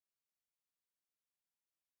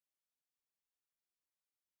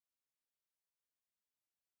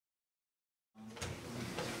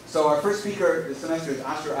So our first speaker this semester is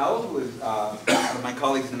Auel, who is one of my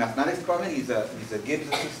colleagues in the mathematics department. He's a Gibbs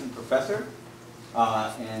assistant professor,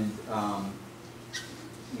 and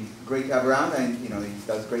he's great to have around. And he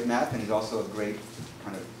does great math, and he's also a great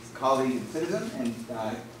kind of colleague and citizen. And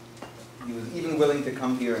he was even willing to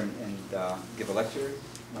come here and give a lecture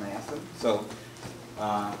when I asked him. So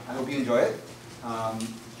I hope you enjoy it.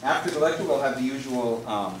 After the lecture, we'll have the usual.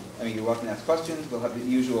 You're welcome to ask questions. We'll have the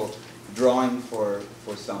usual drawing for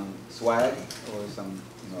some swag or some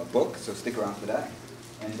a book, so stick around for that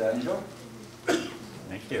and enjoy.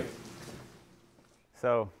 Thank you.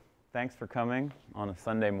 So thanks for coming on a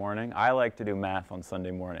Sunday morning. I like to do math on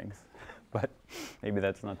Sunday mornings, but maybe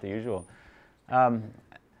that's not the usual.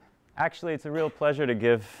 Actually, it's a real pleasure to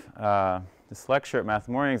give this lecture at Math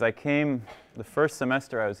Mornings. The first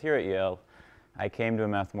semester I was here at Yale, I came to a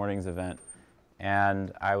Math Mornings event,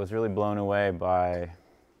 and I was really blown away by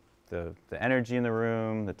the energy in the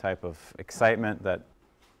room, the type of excitement that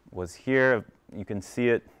was here. You can see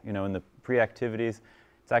it, in the pre-activities.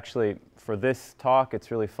 It's actually, for this talk,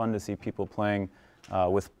 it's really fun to see people playing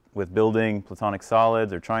with building Platonic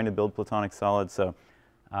solids or trying to build Platonic solids. So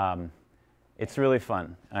it's really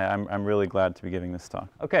fun. I'm really glad to be giving this talk.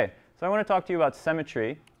 Okay, so I want to talk to you about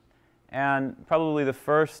symmetry, and probably the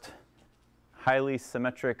first highly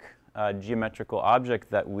symmetric geometrical object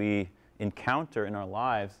that we encounter in our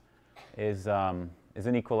lives is an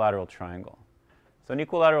equilateral triangle. So an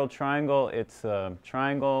equilateral triangle, it's a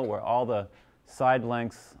triangle where all the side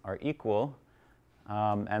lengths are equal,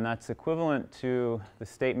 and that's equivalent to the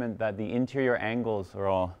statement that the interior angles are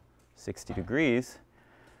all 60 degrees.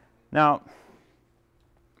 Now,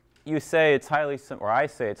 you say it's highly, or I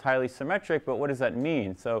say it's highly symmetric, but what does that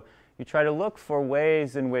mean? So you try to look for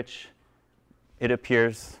ways in which it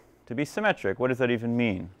appears to be symmetric. What does that even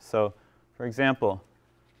mean? So, for example,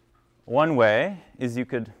 one way is you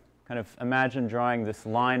could kind of imagine drawing this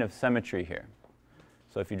line of symmetry here.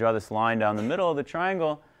 So if you draw this line down the middle of the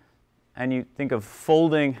triangle, and you think of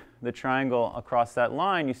folding the triangle across that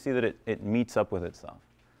line, you see that it meets up with itself.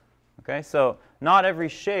 Okay, so not every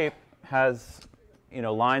shape has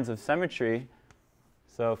lines of symmetry.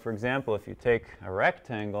 So for example, if you take a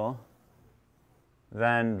rectangle,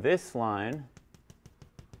 then this line,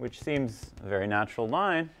 which seems a very natural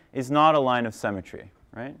line, is not a line of symmetry,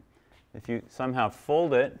 right? If you somehow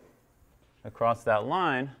fold it across that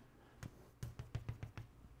line,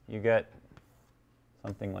 you get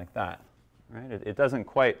something like that, right? It doesn't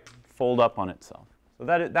quite fold up on itself. So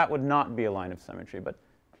that would not be a line of symmetry, but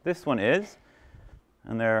this one is.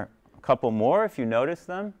 And there are a couple more if you notice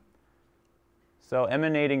them. So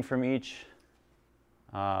emanating from each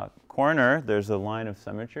corner, there's a line of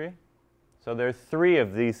symmetry. So there are 3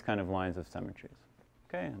 of these kind of lines of symmetries.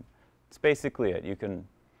 Okay, and that's basically it. You can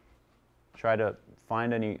try to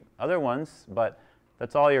find any other ones, but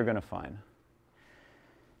that's all you're going to find.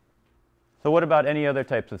 So what about any other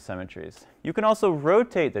types of symmetries? You can also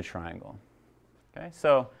rotate the triangle. Okay,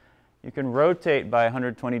 so you can rotate by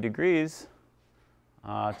 120 degrees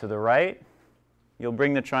to the right. You'll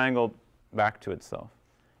bring the triangle back to itself.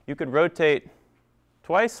 You could rotate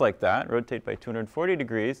twice like that, rotate by 240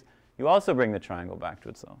 degrees. You also bring the triangle back to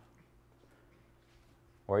itself.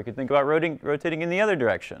 Or you could think about rotating in the other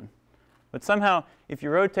direction. But somehow, if you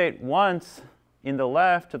rotate once to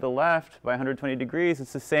the left by 120 degrees,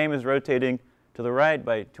 it's the same as rotating to the right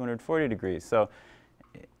by 240 degrees. So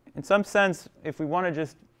in some sense, if we want to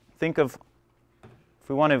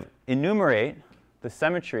enumerate the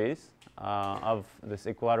symmetries of this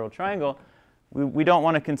equilateral triangle, we don't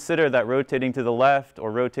want to consider that rotating to the left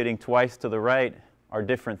or rotating twice to the right are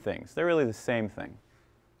different things. They're really the same thing.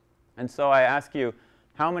 And so I ask you,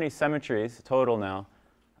 how many symmetries total now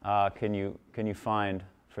can you find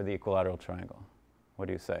for the equilateral triangle? What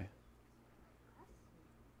do you say?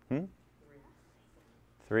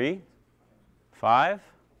 3, 5,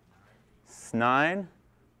 9,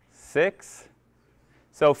 6.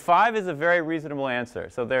 So 5 is a very reasonable answer.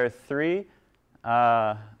 So there are 3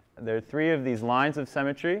 of these lines of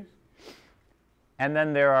symmetry, and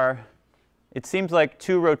then there are, it seems like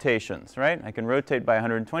 2 rotations, right? I can rotate by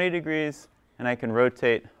 120 degrees, and I can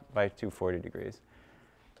rotate by 240 degrees.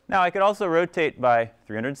 Now, I could also rotate by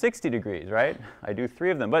 360 degrees, right? I do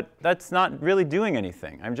 3 of them, but that's not really doing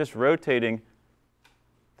anything. I'm just rotating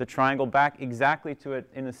the triangle back exactly to it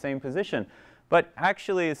in the same position. But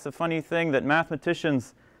actually, it's a funny thing that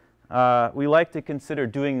mathematicians, we like to consider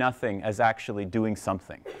doing nothing as actually doing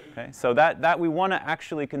something. Okay? So that we want to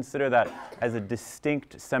actually consider that as a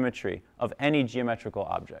distinct symmetry of any geometrical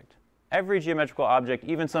object. Every geometrical object,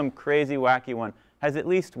 even some crazy, wacky one, has at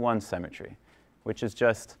least one symmetry, which is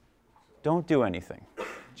just don't do anything.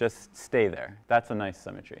 just stay there. That's a nice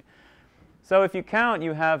symmetry. So if you count,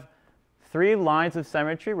 you have 3 lines of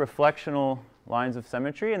symmetry, reflectional lines of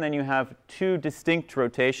symmetry, and then you have 2 distinct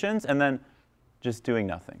rotations, and then just doing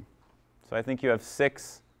nothing. So I think you have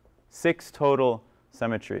six total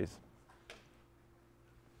symmetries.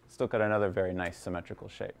 Let's look at another very nice symmetrical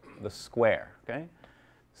shape, the square. Okay?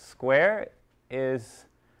 Square is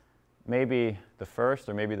maybe the first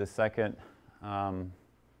or maybe the second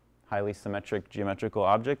highly symmetric geometrical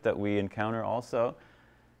object that we encounter also.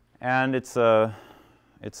 And it's a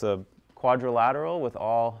quadrilateral with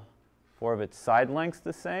all 4 of its side lengths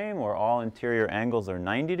the same, or all interior angles are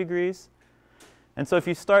 90 degrees. And so if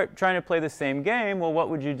you start trying to play the same game, well, what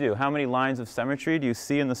would you do? How many lines of symmetry do you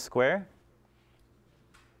see in the square?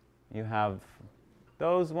 You have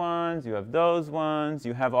those ones, you have those ones,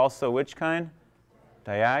 you have also which kind?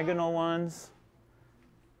 Diagonal ones.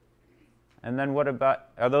 And then what about,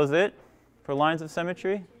 are those it for lines of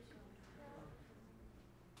symmetry?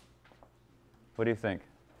 What do you think?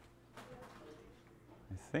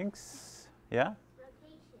 I think, yeah?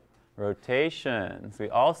 Rotations. We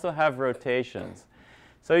also have rotations.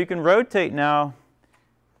 So you can rotate now,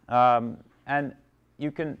 and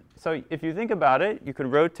you can, so if you think about it, you can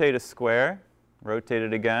rotate a square, rotate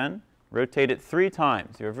it again, rotate it 3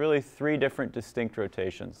 times. You have really 3 different distinct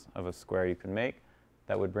rotations of a square you can make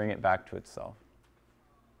that would bring it back to itself.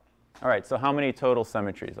 All right, so how many total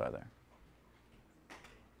symmetries are there?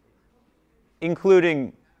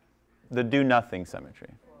 Including the do-nothing symmetry.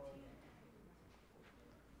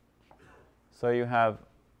 So you have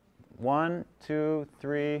 1, 2,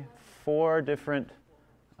 3, 4 different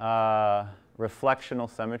reflectional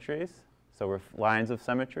symmetries. So lines of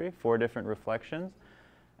symmetry, 4 different reflections.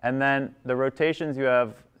 And then the rotations, you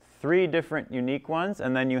have 3 different unique ones,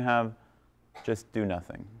 and then you have just do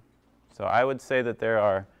nothing. So I would say that there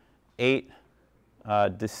are 8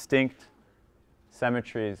 distinct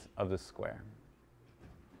symmetries of the square.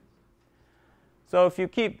 So if you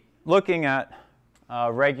keep looking at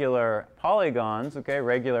regular polygons, okay,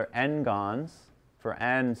 regular n-gons, for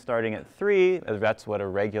n starting at 3, that's what a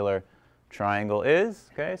regular triangle is.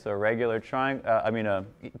 Okay, so a regular triangle, a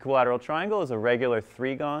equilateral triangle is a regular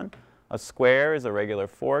 3-gon. A square is a regular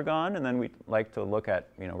 4-gon, and then we like to look at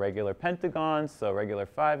regular pentagons, so regular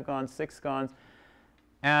 5-gons, 6-gons.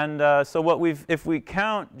 And so if we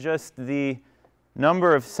count just the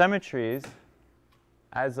number of symmetries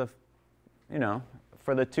as a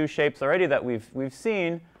for the 2 shapes already that we've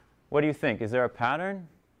seen, what do you think? Is there a pattern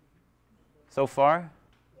so far?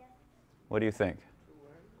 Yes. What do you think?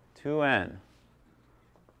 2n.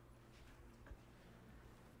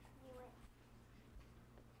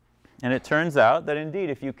 And it turns out that indeed,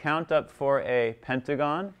 if you count up for a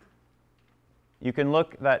pentagon, you can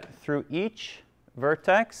look that through each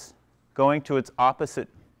vertex going to its opposite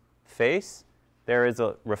face, there is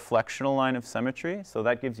a reflectional line of symmetry. So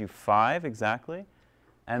that gives you 5 exactly.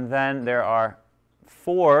 And then there are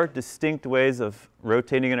 4 distinct ways of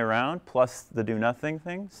rotating it around, plus the do-nothing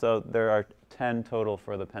thing. So there are 10 total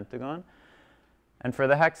for the pentagon. And for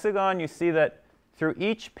the hexagon, you see that through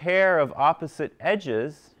each pair of opposite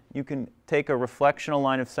edges, you can take a reflectional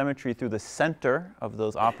line of symmetry through the center of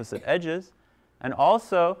those opposite edges. And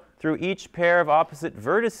also, through each pair of opposite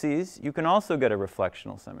vertices, you can also get a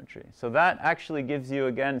reflectional symmetry. So that actually gives you,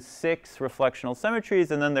 again, 6 reflectional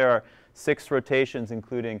symmetries. And then there are 6 rotations,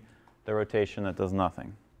 including the rotation that does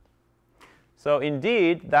nothing. So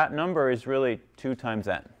indeed, that number is really 2 times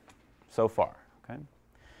n so far. Okay?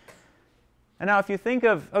 And now if you think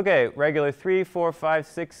of, OK, regular 3, 4, 5,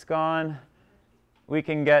 6-gon, we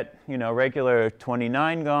can get regular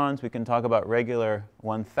 29-gons. We can talk about regular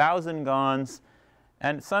 1,000-gons.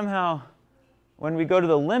 And somehow, when we go to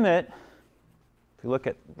the limit, if we look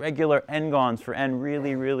at regular n-gons for n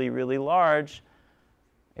really, really, really large,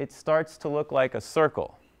 it starts to look like a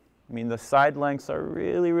circle. I mean, the side lengths are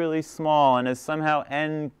really, really small. And as somehow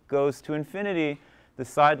n goes to infinity, the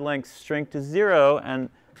side lengths shrink to 0, and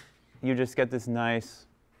you just get this nice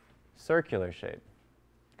circular shape.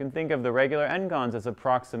 You can think of the regular n-gons as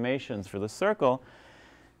approximations for the circle.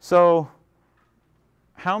 So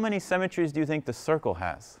how many symmetries do you think the circle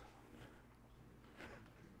has?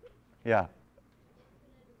 Yeah.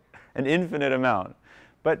 An infinite amount.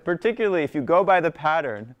 But particularly, if you go by the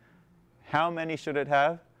pattern, how many should it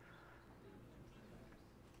have?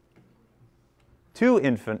 2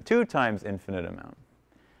 times infinite amount.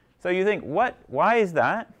 So you think, why is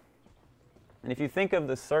that? And if you think of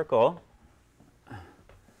the circle,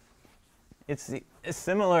 it's a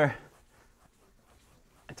similar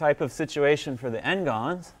type of situation for the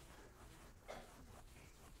n-gons.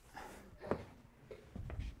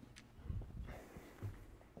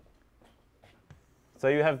 So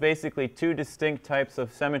you have basically two distinct types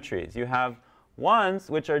of symmetries. You have ones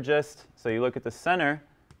which are just, so you look at the center,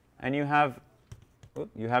 and you have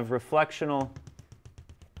reflectional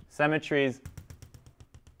symmetries,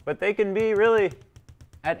 but they can be really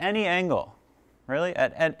at any angle. Really,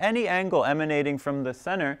 at any angle emanating from the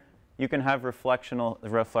center, you can have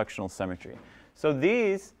reflectional symmetry. So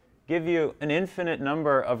these give you an infinite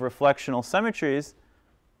number of reflectional symmetries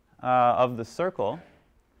of the circle.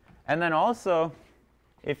 And then also,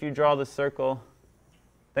 if you draw the circle,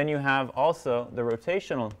 then you have also the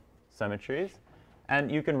rotational symmetries.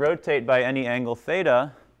 And you can rotate by any angle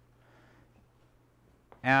theta,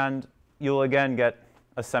 and you'll again get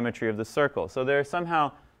a symmetry of the circle. So there's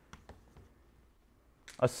somehow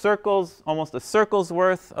almost a circle's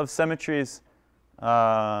worth of symmetries,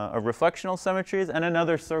 of reflectional symmetries, and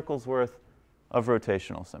another circle's worth of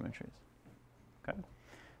rotational symmetries. Okay?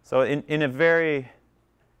 So in a very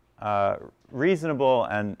reasonable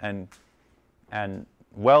and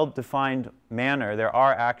well-defined manner, there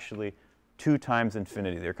are actually 2 times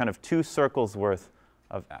infinity. There are kind of 2 circles worth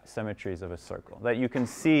of symmetries of a circle that you can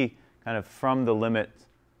see kind of from the limit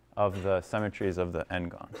of the symmetries of the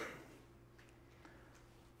n-gons.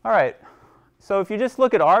 All right, so if you just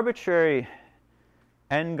look at arbitrary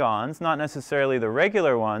n-gons, not necessarily the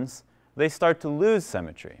regular ones, they start to lose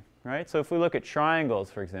symmetry, right? So if we look at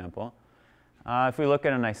triangles, for example, if we look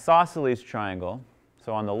at an isosceles triangle,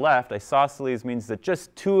 so on the left, isosceles means that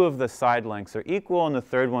just 2 of the side lengths are equal, and the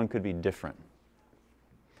third one could be different.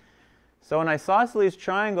 So an isosceles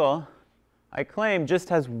triangle, I claim, just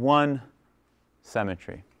has 1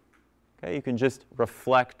 symmetry. Okay? You can just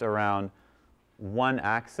reflect around 1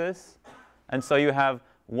 axis. And so you have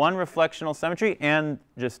 1 reflectional symmetry and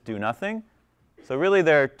just do nothing. So really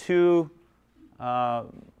there are 2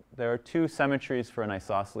 symmetries for an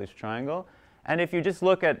isosceles triangle. And if you just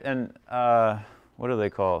look at an, what are they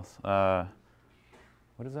called? What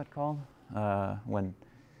is that called? When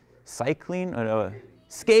cycling?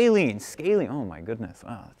 Scalene. Oh my goodness.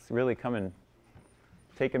 Wow, it's really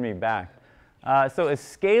taking me back. So a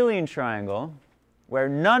scalene triangle, where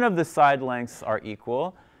none of the side lengths are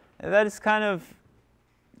equal, that is kind of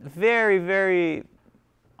a very, very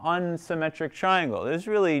unsymmetric triangle. There's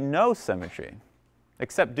really no symmetry,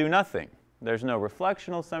 except do nothing. There's no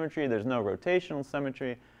reflectional symmetry. There's no rotational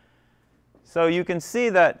symmetry. So you can see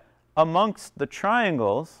that amongst the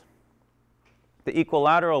triangles, the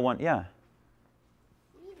equilateral one, yeah?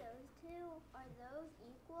 See those 2, are those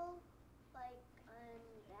equal, like on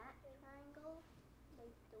that triangle,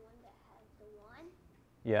 like the one that has the 1?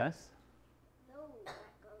 Yes? Those that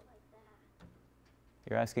go like that.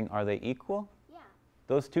 You're asking, are they equal? Yeah.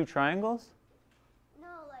 Those 2 triangles? No,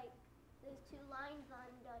 like there's 2 lines on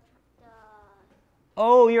the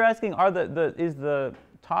Oh, you're asking, is the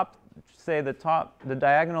top, say the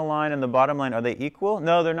diagonal line and the bottom line, are they equal?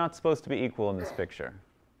 No, they're not supposed to be equal in this picture.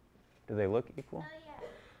 Do they look equal?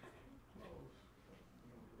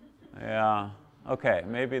 yeah. Yeah. Okay,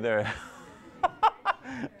 maybe they're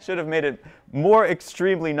should have made it more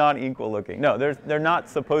extremely non-equal looking. No, they're not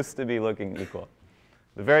supposed to be looking equal.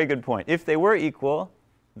 A very good point. If they were equal,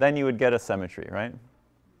 then you would get a symmetry, right?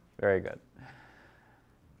 Very good.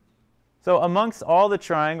 So amongst all the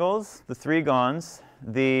triangles, the three-gons,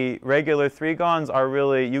 the regular three-gons are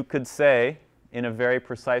really, you could say, in a very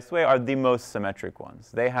precise way, are the most symmetric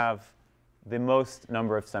ones. They have the most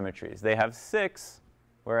number of symmetries. They have 6,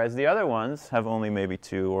 whereas the other ones have only maybe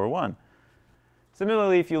 2 or 1.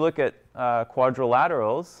 Similarly, if you look at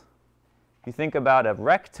quadrilaterals, if you think about a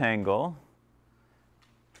rectangle,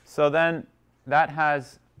 so then that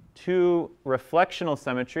has 2 reflectional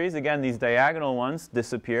symmetries. Again, these diagonal ones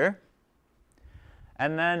disappear.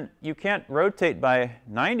 And then you can't rotate by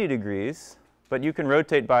 90 degrees, but you can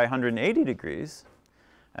rotate by 180 degrees.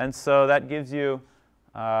 And so that gives you,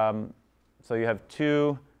 so you have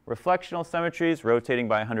 2 reflectional symmetries rotating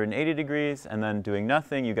by 180 degrees, and then doing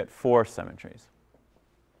nothing, you get 4 symmetries.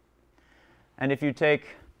 And if you take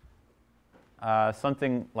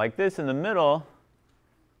something like this in the middle,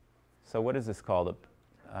 so what is this called?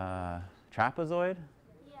 A trapezoid?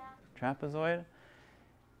 Yeah. Trapezoid?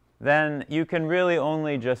 Then you can really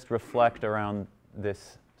only just reflect around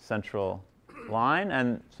this central line,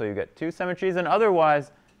 and so you get 2 symmetries. And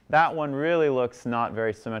otherwise, that one really looks not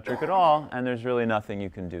very symmetric at all, and there's really nothing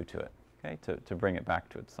you can do to it, okay, to bring it back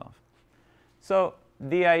to itself. So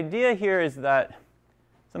the idea here is that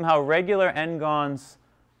somehow regular n-gons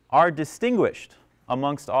are distinguished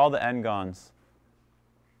amongst all the n-gons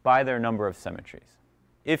by their number of symmetries.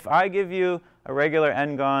 If I give you a regular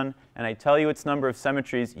n-gon and I tell you its number of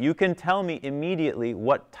symmetries, you can tell me immediately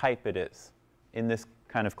what type it is in this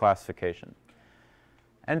kind of classification.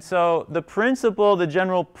 And so the principle, the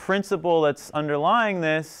general principle that's underlying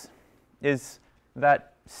this is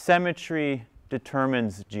that symmetry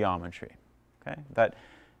determines geometry. Okay? That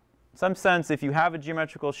in some sense, if you have a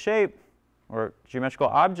geometrical shape or geometrical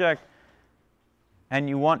object, and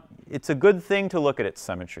you want, it's a good thing to look at its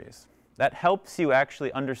symmetries. That helps you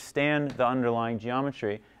actually understand the underlying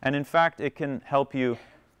geometry. And in fact, it can help you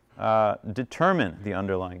determine the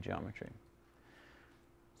underlying geometry.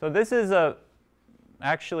 So this is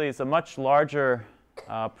actually it's a much larger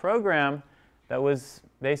program that was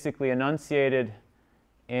basically enunciated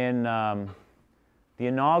in the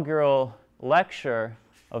inaugural lecture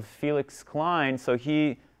of Felix Klein. So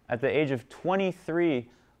he, at the age of 23,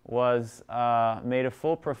 was made a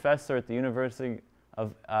full professor at the University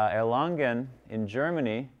of Erlangen in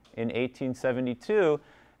Germany in 1872.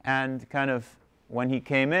 And kind of when he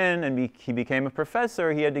came in and he became a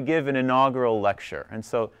professor, he had to give an inaugural lecture. And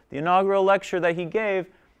so the inaugural lecture that he gave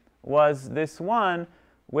was this one,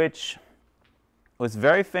 which was a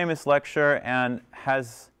very famous lecture and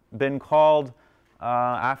has been called,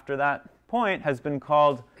 after that point, has been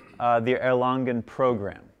called the Erlangen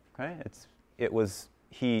program. Okay?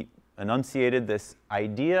 He enunciated this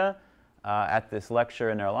idea at this lecture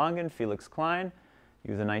in Erlangen, Felix Klein.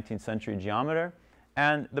 He was a 19th century geometer.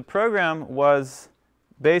 And the program was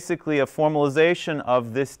basically a formalization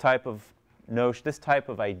of this type of notion, this type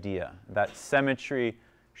of idea, that symmetry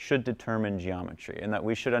should determine geometry, and that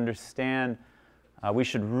we should understand, we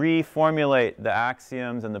should reformulate the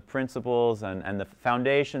axioms and the principles and the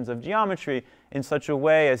foundations of geometry in such a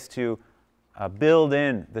way as to build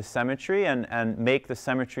in the symmetry and make the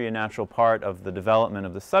symmetry a natural part of the development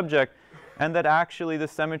of the subject, and that actually the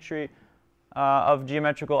symmetry of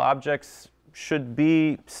geometrical objects should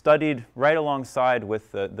be studied right alongside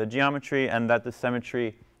with the geometry, and that the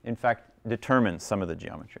symmetry, in fact, determines some of the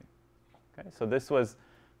geometry. Okay, so this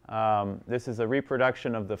is a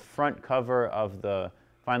reproduction of the front cover of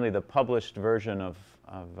finally the published version of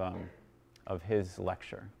his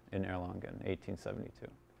lecture in Erlangen, 1872.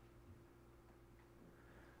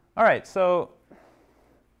 All right, so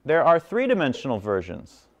there are three-dimensional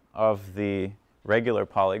versions of the regular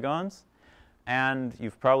polygons, and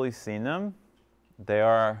you've probably seen them. They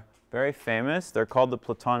are very famous. They're called the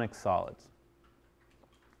Platonic solids.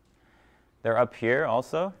 They're up here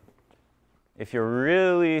also. If you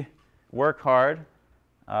really work hard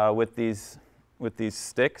with these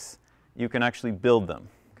sticks, you can actually build them.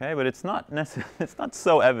 Okay, but it's not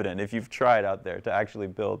so evident if you've tried out there to actually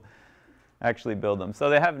build them.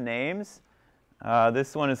 So they have names.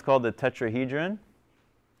 This one is called the tetrahedron.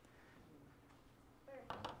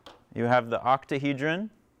 You have the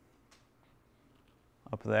octahedron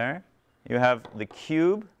up there. You have the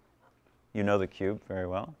cube. You know the cube very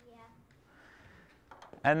well. Yeah.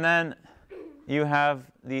 And then you have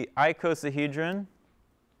the icosahedron.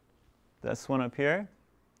 This one up here.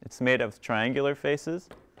 It's made of triangular faces.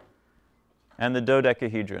 And the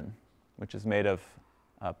dodecahedron, which is made of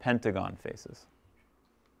pentagon faces.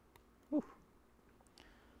 Whew.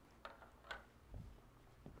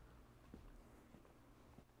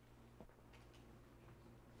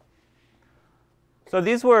 So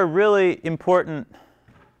these were really important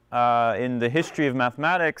in the history of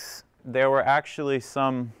mathematics. There were actually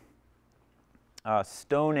some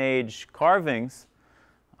Stone Age carvings,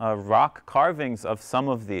 rock carvings of some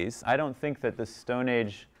of these. I don't think that the Stone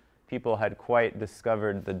Age people had quite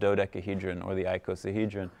discovered the dodecahedron or the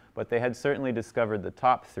icosahedron, but they had certainly discovered the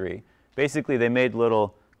top three. Basically, they made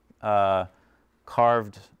little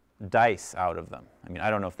carved dice out of them. I mean, I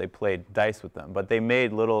don't know if they played dice with them, but they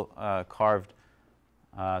made little carved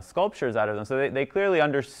sculptures out of them. So they clearly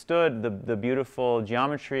understood the beautiful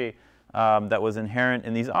geometry that was inherent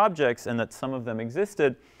in these objects, and that some of them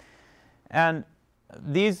existed. And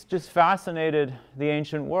these just fascinated the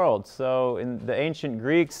ancient world. So in the ancient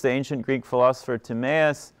Greeks, the ancient Greek philosopher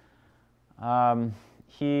Timaeus,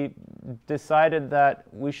 he decided that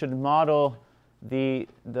we should model the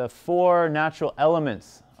four natural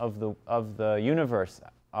elements of the universe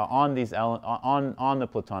on the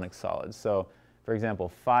Platonic solids. So, for example,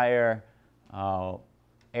 fire,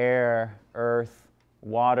 air, earth,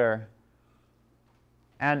 water.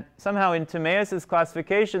 And somehow in Timaeus'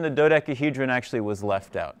 classification, the dodecahedron actually was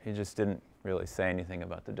left out. He just didn't really say anything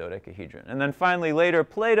about the dodecahedron. And then finally later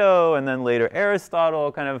Plato and then later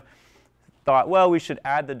Aristotle kind of thought, well, we should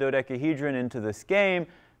add the dodecahedron into this game.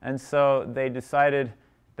 And so they decided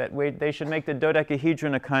that they should make the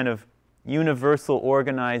dodecahedron a kind of universal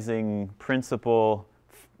organizing principle.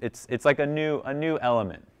 It's like a new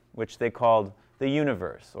element, which they called the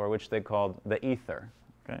universe, or which they called the ether.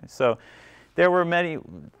 Okay? So there were many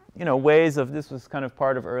ways of, this was kind of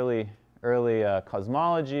part of early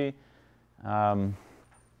cosmology.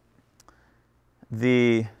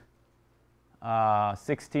 The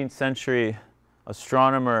 16th century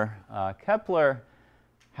astronomer Kepler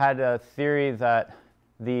had a theory that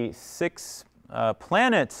the 6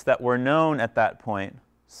 planets that were known at that point,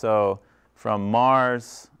 so from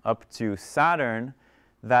Mars up to Saturn,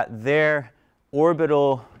 that their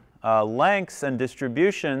orbital lengths and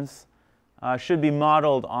distributions should be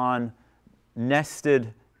modeled on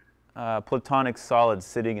nested Platonic solids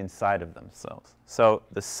sitting inside of themselves. So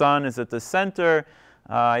the Sun is at the center.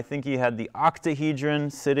 I think he had the octahedron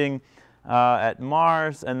sitting at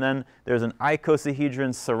Mars, and then there's an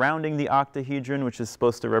icosahedron surrounding the octahedron, which is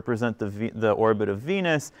supposed to represent the orbit of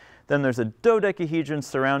Venus. Then there's a dodecahedron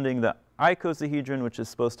surrounding the icosahedron, which is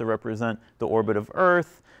supposed to represent the orbit of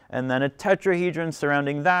Earth, and then a tetrahedron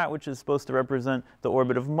surrounding that, which is supposed to represent the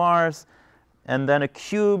orbit of Mars, and then a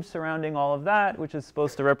cube surrounding all of that, which is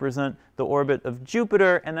supposed to represent the orbit of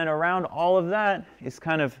Jupiter, and then around all of that is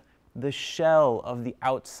kind of the shell of the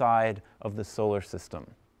outside of the solar system.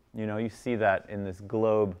 You see that in this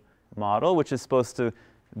globe model, which is supposed to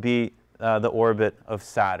be the orbit of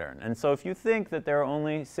Saturn. And so if you think that there are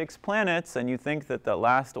only 6 planets, and you think that the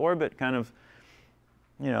last orbit kind of,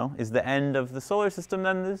 is the end of the solar system,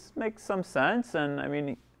 then this makes some sense. And I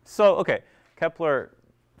mean, so, okay, Kepler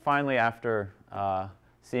finally, after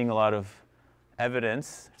seeing a lot of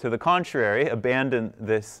evidence to the contrary, abandoned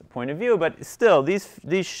this point of view. But still, these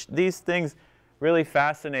things really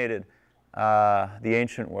fascinated the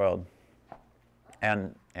ancient world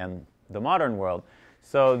and the modern world.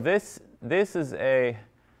 So this is a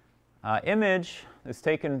image that's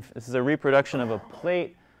taken. This is a reproduction of a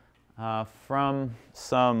plate from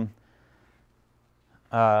some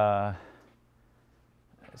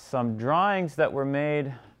drawings that were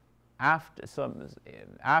made after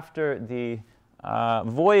the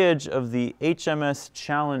voyage of the HMS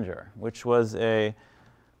Challenger, which was a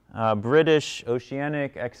British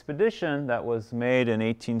oceanic expedition that was made in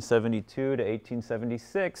 1872 to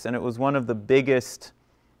 1876, and it was one of the biggest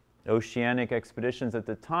oceanic expeditions at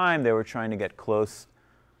the time. They were trying to get close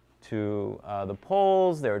to the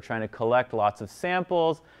poles. They were trying to collect lots of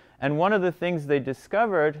samples, and one of the things they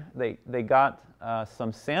discovered, they got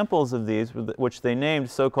some samples of these, which they named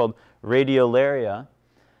so-called radiolaria,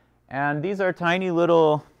 and these are tiny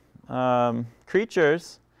little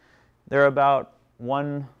creatures. They're about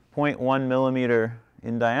 1.1 millimeter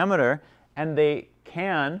in diameter, and they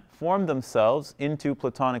can form themselves into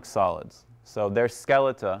Platonic solids. So their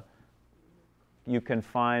skeleta, you can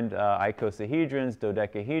find icosahedrons,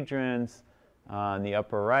 dodecahedrons. On the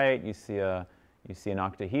upper right, you see an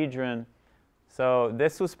octahedron. So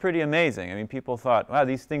this was pretty amazing. I mean, people thought, wow,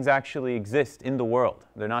 these things actually exist in the world.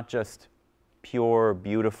 They're not just pure,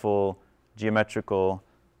 beautiful, geometrical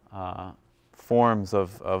forms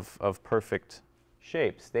of perfect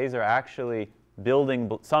shapes. These are actually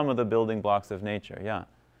some of the building blocks of nature. Yeah.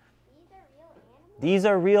 These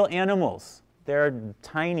are real animals. They're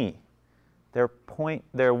tiny. They're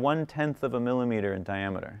 1/10 of a millimeter in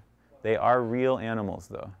diameter. They are real animals,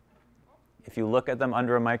 though. If you look at them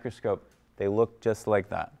under a microscope, they look just like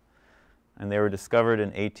that. And they were discovered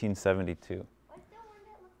in 1872. What's the one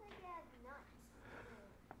that looks like it has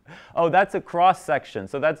nuts? Oh, that's a cross section.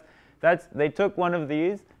 So they took one of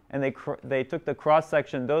these, and they took the cross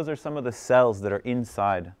section. Those are some of the cells that are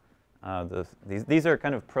inside. These are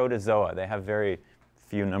kind of protozoa. They have very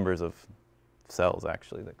few numbers of cells,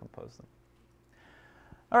 actually, that compose them.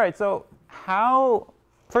 All right, so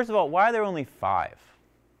first of all, why are there only 5?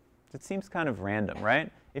 It seems kind of random, right?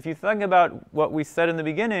 If you think about what we said in the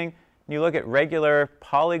beginning, and you look at regular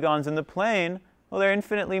polygons in the plane, well, there are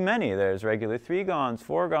infinitely many. There's regular 3-gons,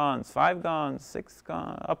 4-gons, 5-gons,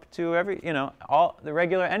 6-gons, up to all the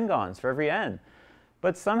regular n-gons for every n.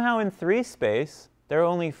 But somehow in 3 space, there are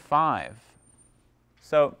only 5.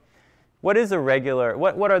 So what is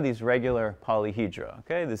what are these regular polyhedra,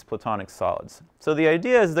 okay, these Platonic solids? So the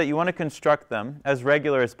idea is that you want to construct them as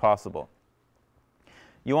regular as possible.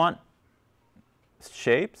 You want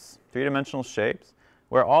shapes, 3-dimensional shapes,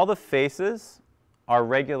 where all the faces are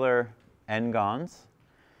regular n-gons,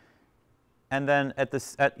 and then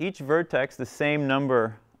at each vertex, the same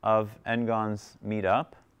number of n-gons meet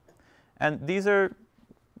up. And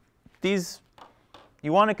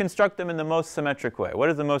you want to construct them in the most symmetric way. What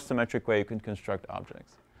is the most symmetric way you can construct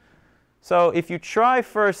objects? So if you try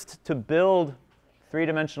first to build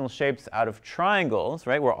 3-dimensional shapes out of triangles,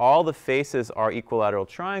 right, where all the faces are equilateral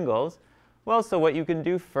triangles, well, so what you can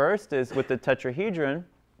do first is with the tetrahedron,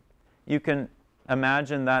 you can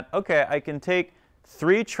imagine that, okay, I can take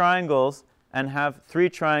 3 triangles and have 3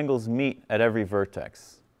 triangles meet at every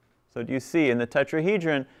vertex. So do you see in the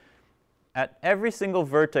tetrahedron, at every single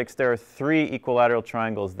vertex there are 3 equilateral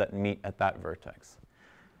triangles that meet at that vertex.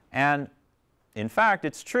 And in fact,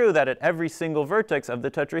 it's true that at every single vertex of the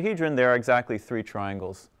tetrahedron there are exactly 3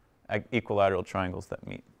 triangles, equilateral triangles that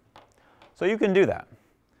meet. So you can do that.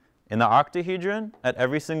 In the octahedron, at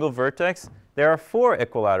every single vertex, there are 4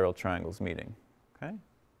 equilateral triangles meeting. Okay?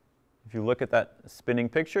 If you look at that spinning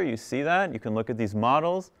picture, you see that. You can look at these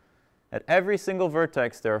models. At every single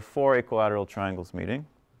vertex, there are 4 equilateral triangles meeting.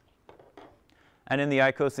 And in the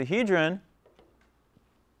icosahedron,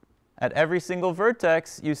 at every single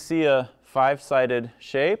vertex, you see a 5-sided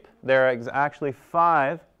shape. There are actually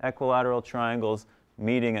 5 equilateral triangles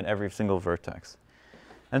meeting at every single vertex.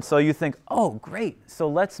 And so you think, oh, great. So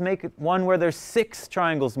let's make it one where there's 6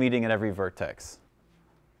 triangles meeting at every vertex.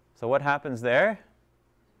 So what happens there?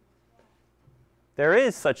 There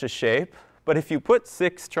is such a shape, but if you put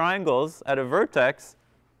 6 triangles at a vertex,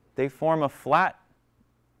 they form a flat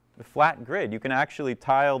grid. You can actually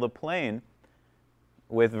tile the plane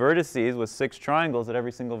with vertices with 6 triangles at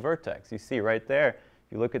every single vertex. You see right there,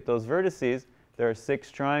 if you look at those vertices, there are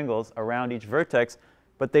 6 triangles around each vertex,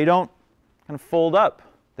 but they don't kind of fold up.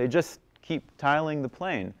 They just keep tiling the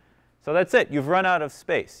plane. So that's it. You've run out of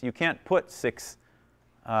space. You can't put 6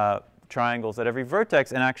 triangles at every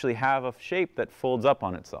vertex and actually have a shape that folds up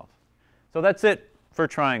on itself. So that's it for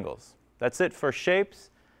triangles. That's it for shapes,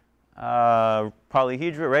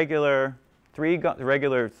 polyhedra, regular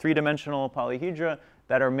 3-dimensional polyhedra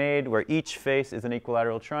that are made where each face is an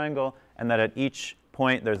equilateral triangle and that at each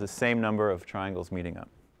point there's the same number of triangles meeting up.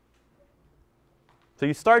 So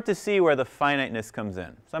you start to see where the finiteness comes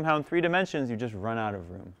in. Somehow in 3 dimensions, you just run out of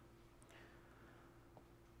room.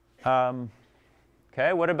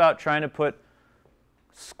 Okay, what about trying to put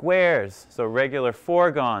squares, so regular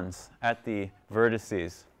fourgons, at the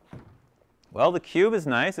vertices? Well, the cube is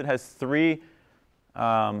nice. It has 3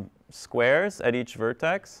 squares at each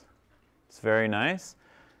vertex. It's very nice.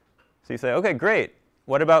 So you say, OK, great.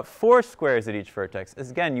 What about 4 squares at each vertex?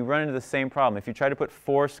 Again, you run into the same problem. If you try to put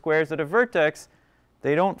 4 squares at a vertex,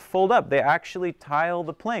 they don't fold up. They actually tile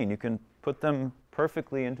the plane. You can put them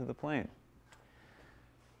perfectly into the plane.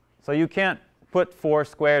 So you can't put 4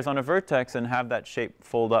 squares on a vertex and have that shape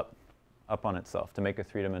fold up on itself to make a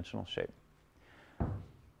 3-dimensional shape.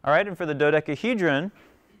 All right, and for the dodecahedron,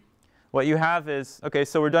 what you have is, OK,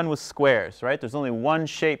 so we're done with squares, right? There's only one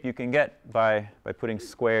shape you can get by putting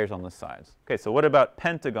squares on the sides. OK, so what about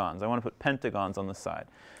pentagons? I want to put pentagons on the side.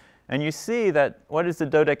 And you see that what is the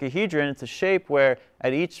dodecahedron? It's a shape where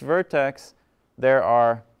at each vertex there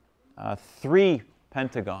are 3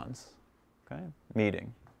 pentagons, okay,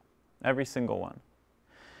 meeting, every single one.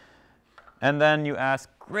 And then you ask,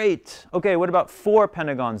 great, OK, what about 4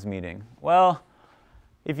 pentagons meeting? Well,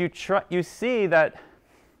 if you see that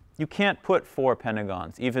you can't put 4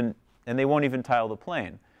 pentagons, and they won't even tile the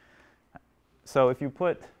plane. So if you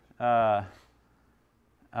put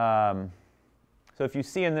so if you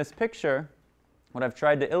see in this picture, what I've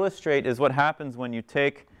tried to illustrate is what happens when you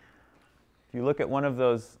take, if you look at one of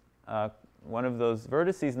those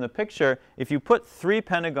vertices in the picture, if you put 3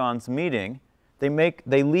 pentagons meeting,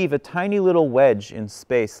 they leave a tiny little wedge in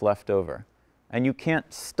space left over. And you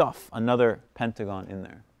can't stuff another pentagon in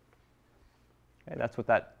there. Okay, that's what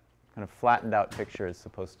that kind of flattened out picture is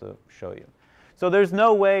supposed to show you. So there's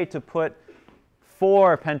no way to put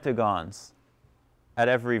 4 pentagons at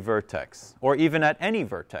every vertex, or even at any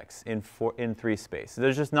vertex in 3 space.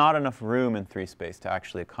 There's just not enough room in 3 space to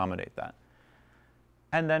actually accommodate that.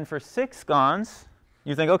 And then for 6 gons,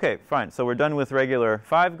 you think, OK, fine, so we're done with regular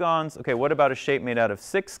 5 gons. OK, what about a shape made out of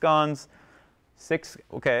 6 gons? 6,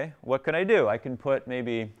 OK, what can I do? I can put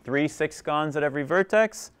maybe 3 6-gons at every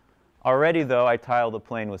vertex. Already, though, I tile the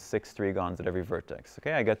plane with 6 3-gons at every vertex.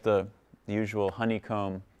 OK, I get the usual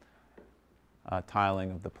honeycomb tiling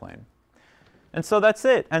of the plane. And so that's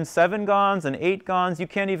it. And 7 gons and 8 gons, you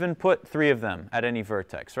can't even put 3 of them at any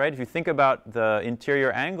vertex, right? If you think about the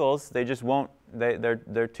interior angles, they just won't,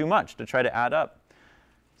 they're too much to try to add up.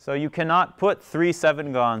 So you cannot put 3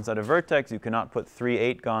 7-gons at a vertex. You cannot put 3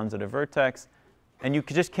 8-gons at a vertex. And you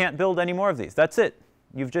just can't build any more of these. That's it.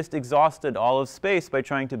 You've just exhausted all of space by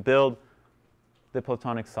trying to build the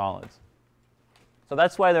Platonic solids. So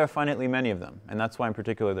that's why there are finitely many of them. And that's why in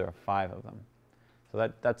particular there are 5 of them. So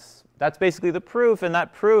that's basically the proof. And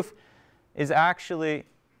that proof is actually,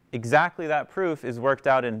 exactly that proof is worked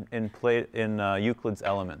out in Euclid's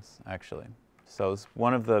Elements, actually. So it's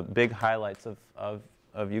one of the big highlights of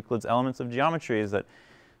Euclid's Elements of geometry is that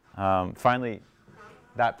finally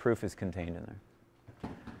that proof is contained in there.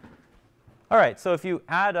 All right, so if you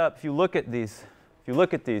add up, if you look at these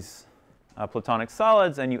Platonic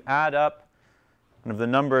solids and you add up kind of the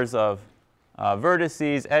numbers of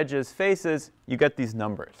vertices, edges, faces, you get these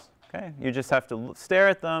numbers. Okay? You just have to stare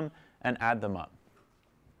at them and add them up.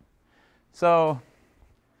 So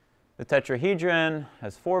the tetrahedron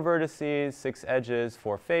has 4 vertices, 6 edges,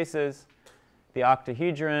 4 faces. The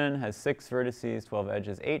octahedron has 6 vertices, 12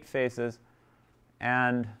 edges, 8 faces.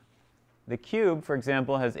 And the cube, for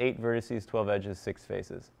example, has 8 vertices, 12 edges, 6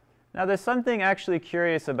 faces. Now there's something actually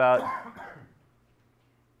curious about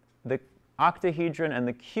the octahedron and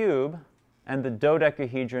the cube and the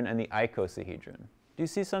dodecahedron and the icosahedron. Do you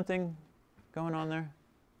see something going on there?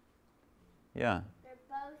 Yeah. They're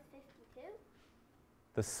both 52?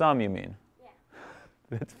 The sum, you mean? Yeah.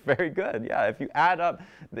 That's very good. Yeah, if you add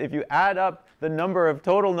up the number of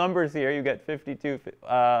total numbers here, you get 52,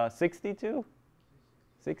 62?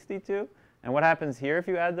 62? And what happens here if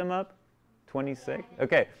you add them up? 26?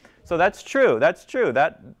 Okay, so that's true. That's true.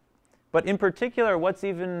 But in particular, what's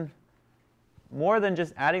even more than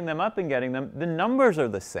just adding them up and getting them, the numbers are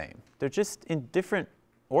the same. They're just in different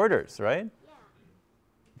orders, right? Yeah.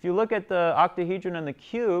 If you look at the octahedron and the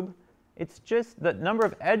cube, it's just the number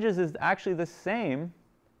of edges is actually the same,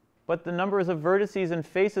 but the numbers of vertices and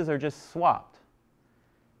faces are just swapped.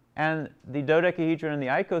 And the dodecahedron and the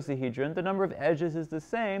icosahedron, the number of edges is the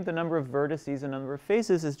same, the number of vertices and number of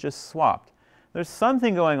faces is just swapped. There's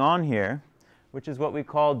something going on here, which is what we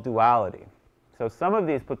call duality. So some of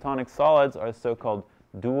these Platonic solids are so-called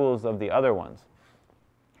duals of the other ones.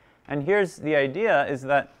 And here's the idea, is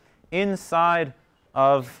that inside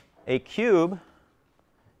of a cube,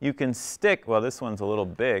 you can stick, well, this one's a little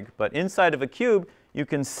big, but inside of a cube, you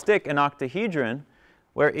can stick an octahedron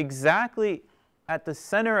where exactly at the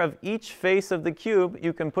center of each face of the cube,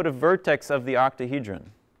 you can put a vertex of the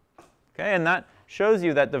octahedron. Okay, and that shows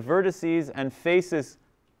you that the vertices and faces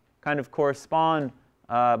kind of correspond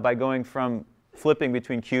by going from flipping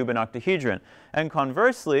between cube and octahedron. And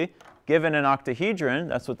conversely, given an octahedron,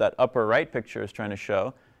 that's what that upper right picture is trying to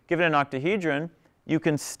show, given an octahedron, you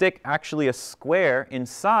can stick actually a square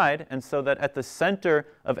inside, and so that at the center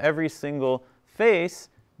of every single face,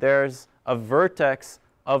 there's a vertex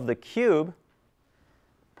of the cube.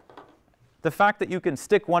 The fact that you can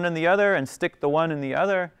stick one in the other and stick the one in the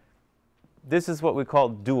other, this is what we call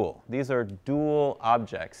dual. These are dual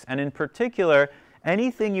objects. And in particular,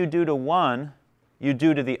 anything you do to one, you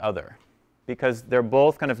do to the other, because they're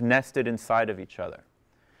both kind of nested inside of each other.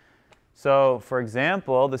 So, for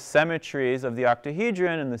example, the symmetries of the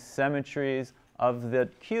octahedron and the symmetries of the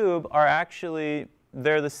cube are actually,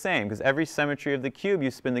 they're the same, because every symmetry of the cube,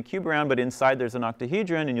 you spin the cube around, but inside there's an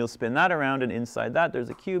octahedron, and you'll spin that around, and inside that there's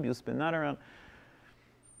a cube, you'll spin that around.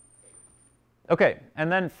 Okay, and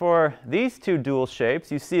then for these two dual shapes,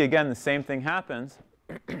 you see again the same thing happens,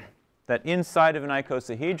 that inside of an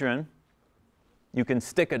icosahedron, you can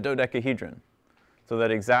stick a dodecahedron, so that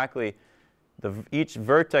exactly each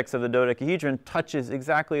vertex of the dodecahedron touches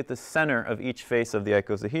exactly at the center of each face of the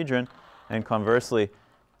icosahedron, and conversely,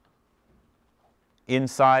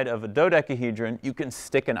 inside of a dodecahedron, you can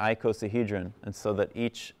stick an icosahedron, and so that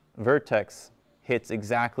each vertex hits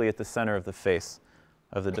exactly at the center of the face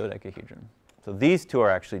of the dodecahedron. So these two are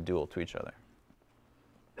actually dual to each other.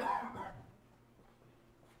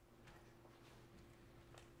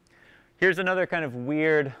 Here's another kind of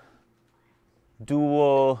weird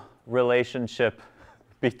dual relationship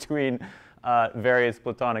between various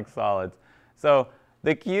Platonic solids. So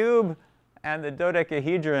the cube and the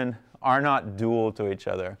dodecahedron are not dual to each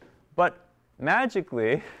other. But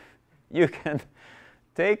magically, you can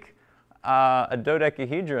take a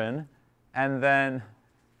dodecahedron and then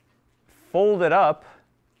fold it up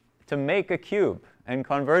to make a cube. And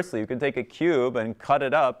conversely, you can take a cube and cut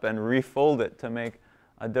it up and refold it to make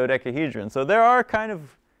a dodecahedron. So there are kind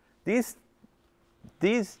of these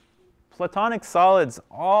Platonic solids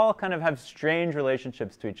all kind of have strange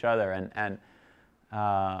relationships to each other, and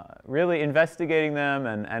really investigating them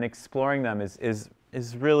and exploring them is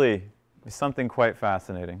really something quite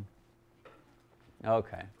fascinating.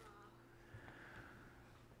 Okay.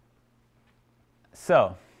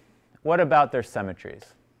 So, what about their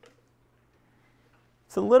symmetries?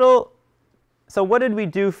 It's a little. So what did we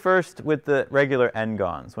do first with the regular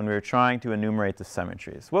n-gons when we were trying to enumerate the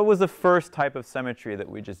symmetries? What was the first type of symmetry that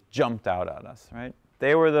we just jumped out at us, right?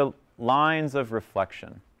 They were the lines of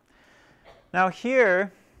reflection. Now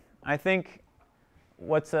here, I think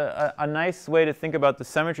what's a nice way to think about the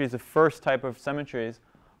symmetries, the first type of symmetries,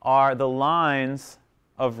 are the lines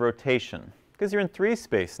of rotation. Because you're in 3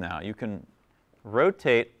 space now. You can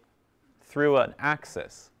rotate through an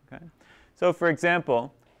axis. Okay? So for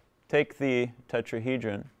example, take the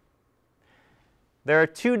tetrahedron, there are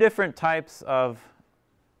two different types of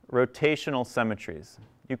rotational symmetries.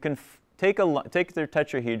 You can take their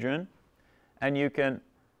tetrahedron, and you can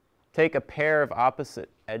take a pair of opposite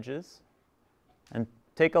edges and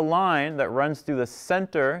take a line that runs through the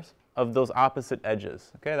center of those opposite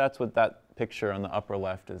edges. Okay, that's what that picture on the upper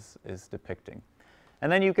left is depicting. And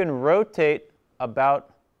then you can rotate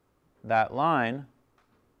about that line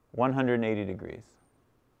 180 degrees.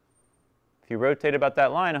 If you rotate about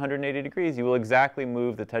that line 180 degrees, you will exactly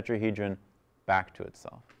move the tetrahedron back to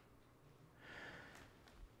itself.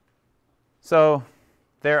 So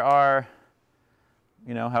there are,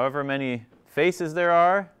 however many faces there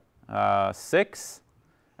are, 6.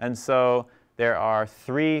 And so there are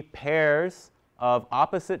 3 pairs of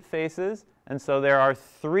opposite faces. And so there are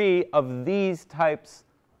 3 of these types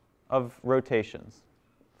of rotations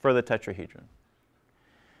for the tetrahedron.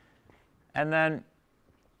 And then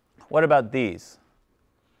what about these?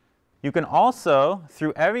 You can also,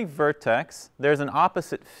 through every vertex, there's an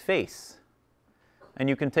opposite face. And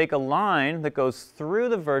you can take a line that goes through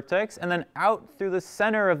the vertex and then out through the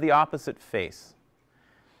center of the opposite face.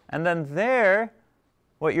 And then there,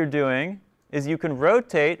 what you're doing is you can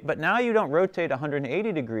rotate, but now you don't rotate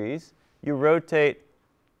 180 degrees. You rotate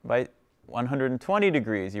by 120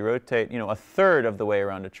 degrees. You rotate, a third of the way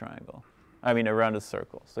around a triangle. Around a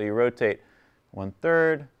circle. So you rotate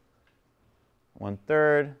 1/3,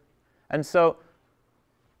 1/3. And so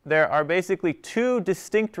there are basically 2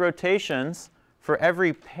 distinct rotations for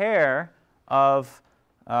every pair of,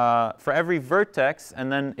 for every vertex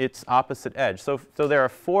and then its opposite edge. So there are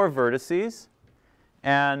 4 vertices,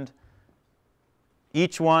 and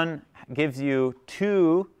each one gives you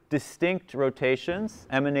 2 distinct rotations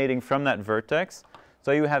emanating from that vertex.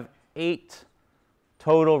 So you have 8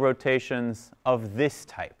 total rotations of this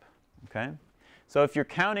type. Okay? So if you're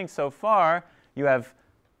counting so far, you have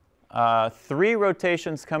 3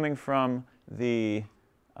 rotations coming from the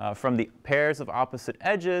pairs of opposite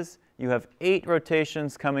edges. You have 8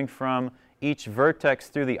 rotations coming from each vertex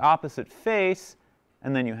through the opposite face.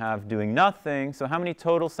 And then you have doing nothing. So how many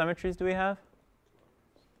total symmetries do we have?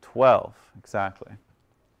 12, exactly.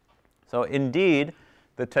 So indeed,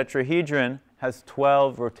 the tetrahedron has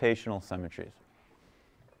 12 rotational symmetries.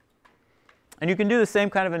 And you can do the same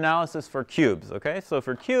kind of analysis for cubes. Okay? So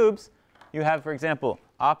for cubes, you have, for example,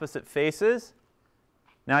 opposite faces.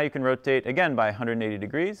 Now you can rotate, again, by 180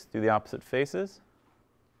 degrees through the opposite faces.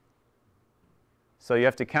 So you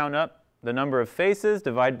have to count up the number of faces,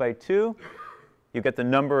 divide by 2. You get the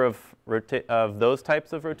number of those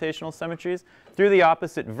types of rotational symmetries. Through the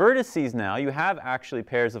opposite vertices now, you have actually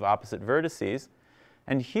pairs of opposite vertices.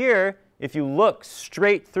 And here, if you look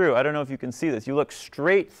straight through, I don't know if you can see this, you look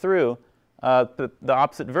straight through the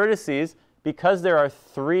opposite vertices, because there are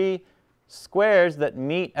 3 squares that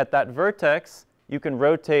meet at that vertex, you can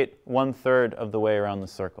rotate 1/3 of the way around the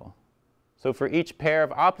circle. So for each pair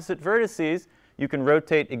of opposite vertices, you can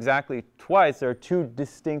rotate exactly twice. There are 2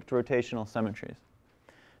 distinct rotational symmetries.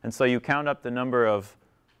 And so you count up the number of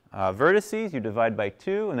vertices, you divide by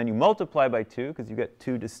 2, and then you multiply by 2, because you get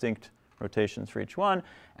 2 distinct rotations for each one.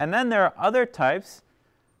 And then there are other types.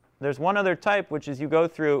 There's one other type, which is you go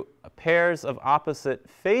through pairs of opposite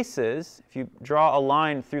faces. If you draw a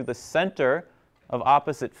line through the center of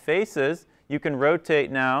opposite faces, you can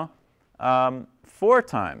rotate now 4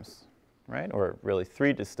 times, right? Or really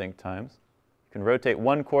 3 distinct times. You can rotate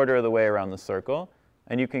 1/4 of the way around the circle.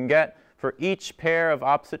 And you can get, for each pair of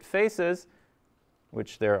opposite faces,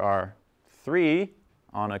 which there are 3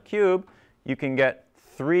 on a cube, you can get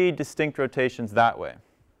 3 distinct rotations that way.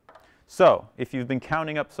 So if you've been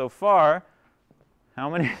counting up so far, how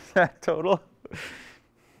many is that total?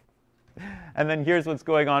 And then here's what's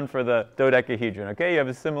going on for the dodecahedron. Okay, you have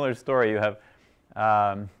a similar story. You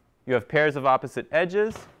have pairs of opposite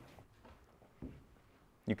edges.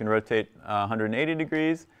 You can rotate 180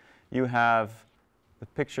 degrees. You have, the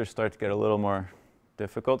pictures start to get a little more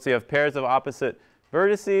difficult. So you have pairs of opposite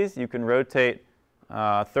vertices. You can rotate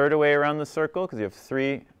 1/3 away around the circle, because you have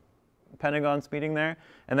 3 pentagons meeting there.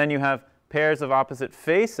 And then you have pairs of opposite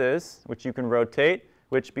faces, which you can rotate,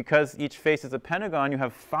 which, because each face is a pentagon, you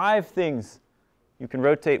have 5 things. You can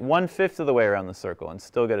rotate 1/5 of the way around the circle and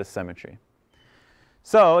still get a symmetry.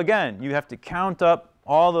 So again, you have to count up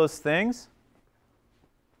all those things.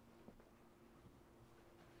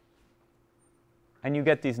 And you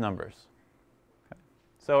get these numbers. Okay.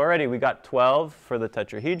 So already we got 12 for the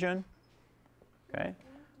tetrahedron. Okay.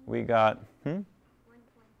 We got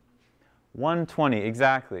 120,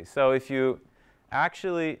 exactly. So if you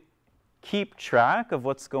actually keep track of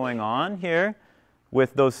what's going on here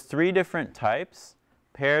with those 3 different types,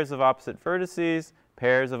 pairs of opposite vertices,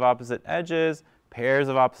 pairs of opposite edges, pairs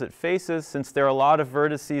of opposite faces. Since there are a lot of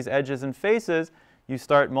vertices, edges, and faces, you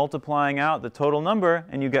start multiplying out the total number,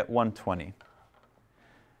 and you get 120.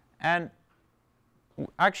 And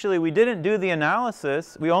actually, we didn't do the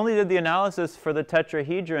analysis. We only did the analysis for the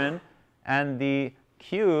tetrahedron and the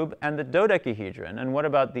cube and the dodecahedron. And what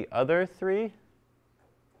about the other three?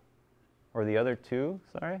 Or the other two,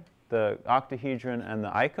 sorry? The octahedron and the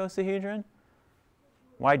icosahedron?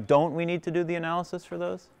 Why don't we need to do the analysis for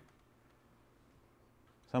those?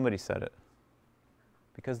 Somebody said it.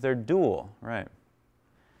 Because they're dual, right?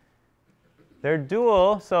 They're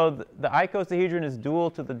dual, so the icosahedron is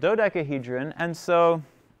dual to the dodecahedron, and so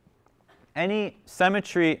any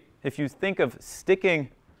symmetry, if you think of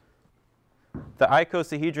sticking the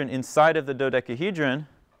icosahedron inside of the dodecahedron,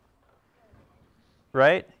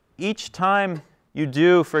 right? Each time you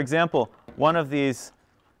do, for example, one of these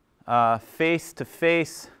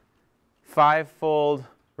face-to-face five-fold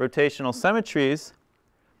rotational symmetries,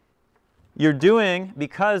 you're doing,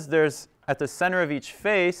 because there's at the center of each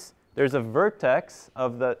face, there's a vertex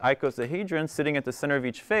of the icosahedron sitting at the center of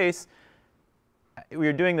each face.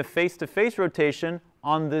 We're doing the face-to-face rotation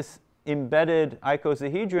on this embedded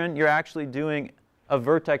icosahedron. You're actually doing a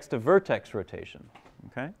vertex-to-vertex rotation.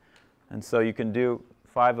 Okay? And so you can do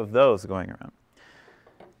 5 of those going around.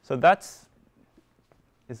 So that's,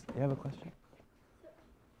 you have a question?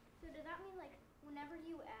 So does that mean, like, whenever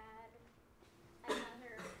you add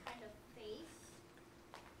another kind of face,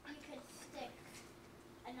 you could stick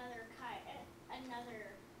another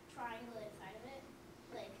triangle inside of it?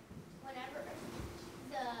 Like, whenever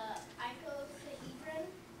the icosahedron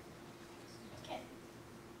can,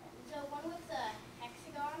 so one with the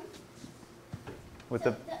hexagon. With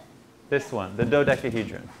this one, the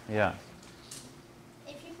dodecahedron, yeah.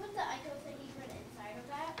 If you put the icosahedron inside of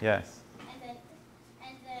that, Yes.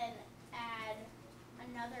 and then add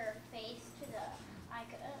another face to the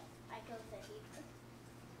icosahedron,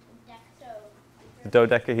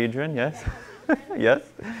 Dodecahedron, yes. Yes,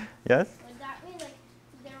 yes. Would that mean like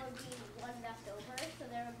there would be one left over, so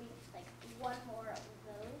there would be like one more of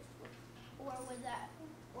those, or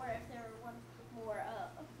if there were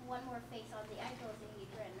one more face on the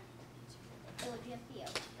icosahedron, it would just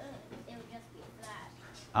be flat.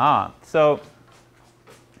 So,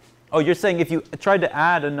 you're saying if you tried to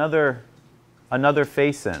add another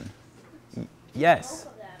face in? Yes,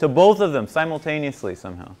 to both of them simultaneously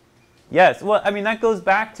somehow. Yes, well, I mean, that goes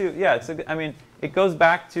back to, it goes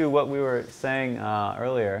back to what we were saying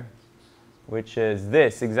earlier, which is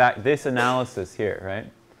this analysis here, right?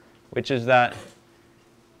 Which is that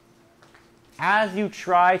as you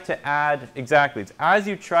try to add, as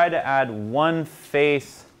you try to add one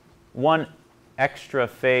face, one extra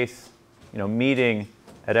face, meeting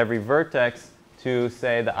at every vertex to,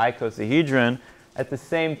 say, the icosahedron, at the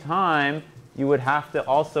same time, you would have to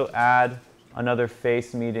also add another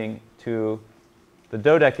face meeting to the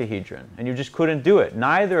dodecahedron, and you just couldn't do it.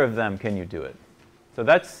 Neither of them can you do it. So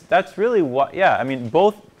that's really what,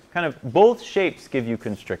 both shapes give you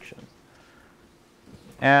constrictions.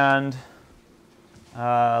 And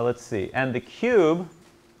let's see, and the cube,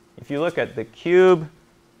 if you look at the cube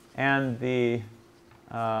and the,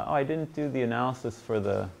 I didn't do the analysis for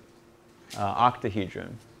the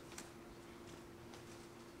octahedron.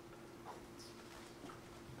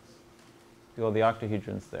 Well, the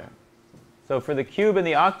octahedron's there. So for the cube and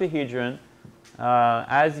the octahedron,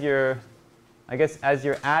 as you're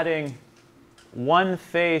adding one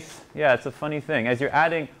face, it's a funny thing. As you're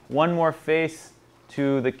adding one more face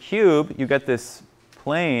to the cube, you get this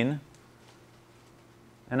plane.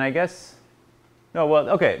 And the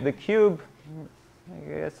cube,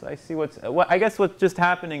 I guess what's just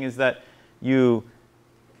happening is that you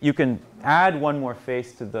can add one more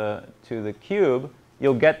face to the cube.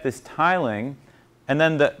 You'll get this tiling, and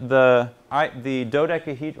then the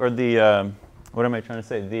dodecahedron, or the what am I trying to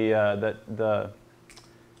say?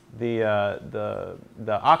 The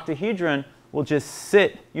octahedron will just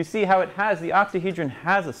sit. You see how the octahedron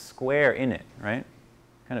has a square in it, right?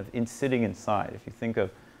 Kind of sitting inside. If you think of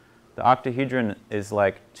the octahedron is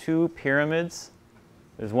like 2 pyramids.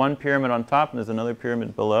 There's one pyramid on top and there's another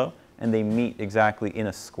pyramid below, and they meet exactly in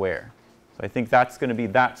a square. So I think that's going to be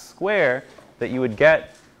that square that you would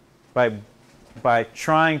get by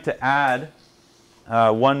trying to add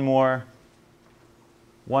one more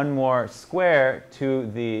square to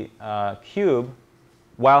the cube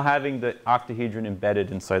while having the octahedron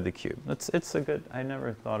embedded inside the cube. It's a good, I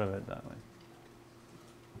never thought of it that way.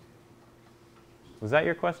 Was that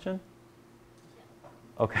your question?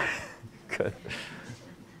 Okay, good.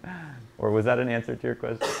 Or was that an answer to your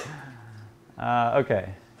question? Okay,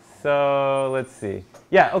 so let's see.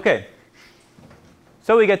 Yeah, okay.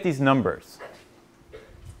 So we get these numbers.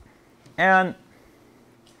 And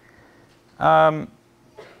so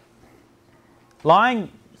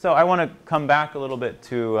I want to come back a little bit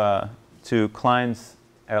to Klein's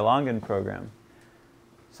Erlangen program.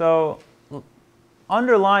 So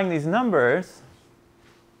underlying these numbers,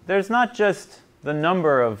 there's not just the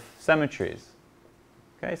number of symmetries.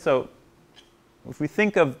 Okay, so if we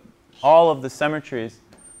think of all of the symmetries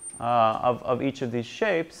of each of these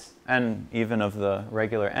shapes, and even of the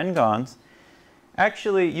regular n-gons,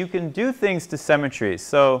 actually you can do things to symmetries.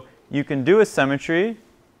 So you can do a symmetry,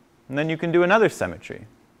 and then you can do another symmetry.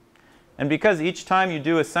 And because each time you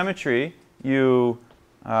do a symmetry, you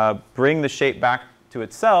bring the shape back to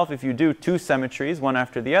itself, if you do two symmetries, one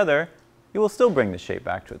after the other, you will still bring the shape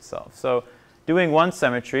back to itself. So doing one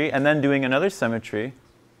symmetry and then doing another symmetry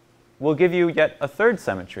will give you yet a third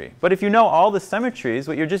symmetry. But if you know all the symmetries,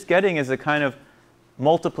 what you're just getting is a kind of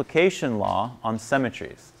multiplication law on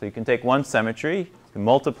symmetries. So you can take one symmetry, you can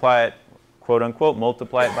multiply it, quote unquote,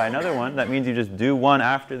 multiply it by another one. That means you just do one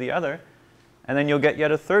after the other, and then you'll get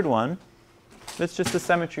yet a third one. That's just a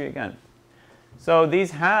symmetry again. So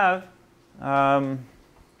these have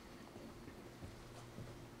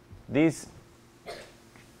these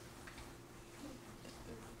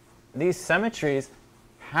symmetries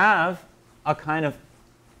have a kind of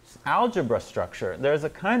algebra structure. There's a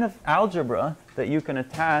kind of algebra that you can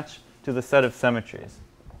attach to the set of symmetries.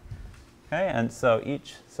 Okay, and so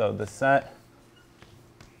the set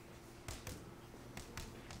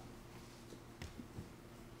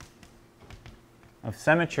of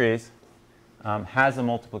symmetries has a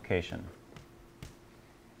multiplication.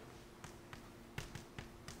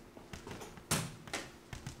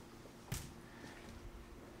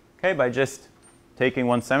 Okay, by just taking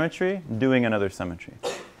one symmetry, doing another symmetry.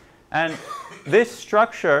 And this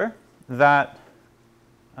structure that,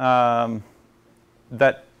 that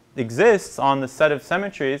exists on the set of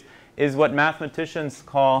symmetries is what mathematicians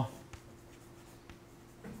call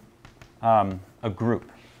a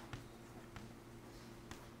group.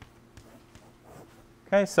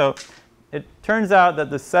 Okay, so it turns out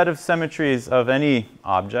that the set of symmetries of any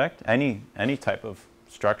object, any type of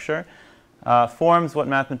structure, forms what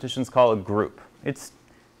mathematicians call a group. It's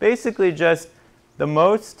basically just the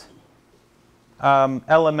most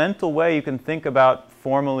elemental way you can think about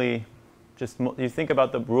formally. Just you think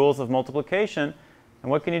about the rules of multiplication, and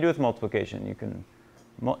what can you do with multiplication? You can,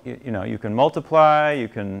 you can multiply. You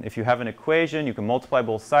can, if you have an equation, you can multiply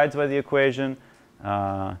both sides by the equation.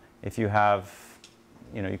 If you have,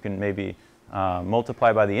 you can maybe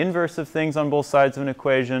multiply by the inverse of things on both sides of an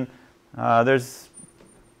equation. There's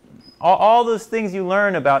all those things you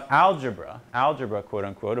learn about algebra, quote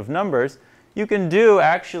unquote, of numbers, you can do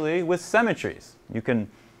actually with symmetries. You can,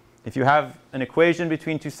 if you have an equation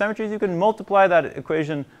between two symmetries, you can multiply that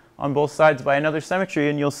equation on both sides by another symmetry,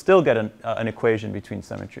 and you'll still get an equation between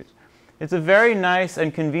symmetries. It's a very nice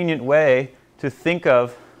and convenient way to think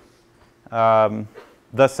of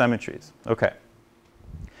the symmetries. Okay.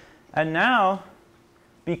 And now,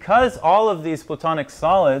 because all of these Platonic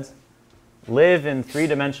solids live in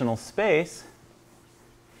three-dimensional space,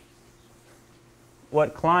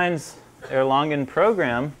 what Klein's Erlangen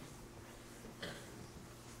program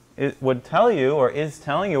would tell you, or is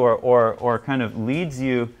telling you, or kind of leads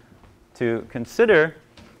you to consider,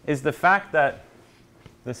 is the fact that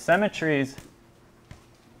the symmetries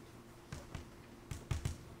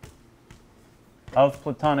of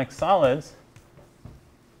Platonic solids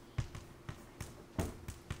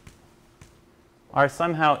are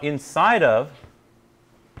somehow inside of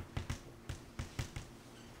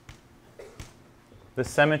the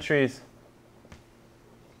symmetries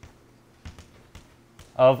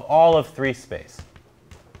of all of 3 space.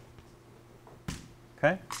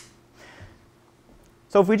 Okay?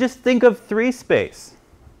 So if we just think of 3 space,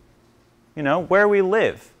 where we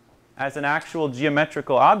live as an actual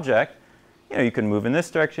geometrical object, you can move in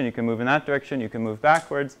this direction, you can move in that direction, you can move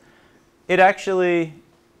backwards. It actually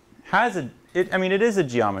has it is a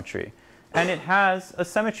geometry, and it has a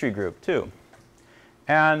symmetry group too.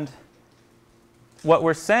 And what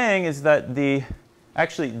we're saying is that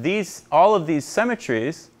all of these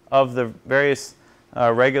symmetries of the various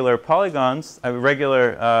regular polygons,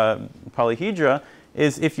 regular polyhedra,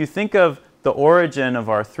 is if you think of the origin of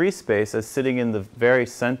our 3 space as sitting in the very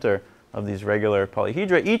center of these regular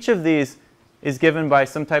polyhedra, each of these is given by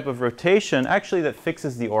some type of rotation actually that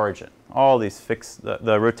fixes the origin. All these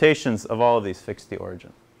the rotations of all of these fix the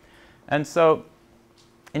origin. And so,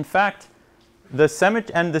 in fact, the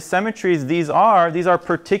symmetries these are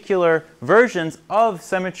particular versions of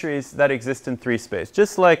symmetries that exist in 3 space.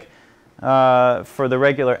 Just like for the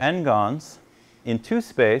regular n-gons in 2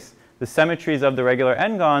 space, the symmetries of the regular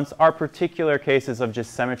n-gons are particular cases of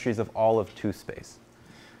just symmetries of all of 2 space.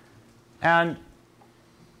 And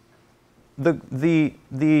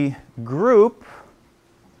the group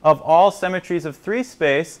of all symmetries of 3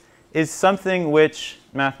 space is something which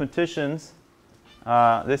mathematicians,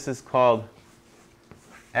 this is called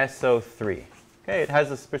SO3. Okay, it has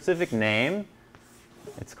a specific name.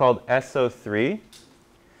 It's called SO3.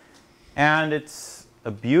 And it's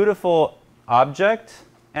a beautiful object.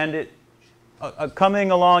 And it,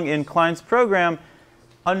 coming along in Klein's program,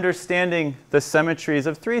 understanding the symmetries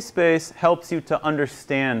of 3 space helps you to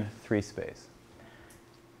understand 3 space.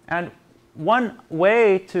 And one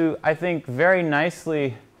way to, I think, very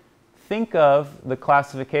nicely think of the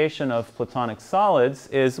classification of Platonic solids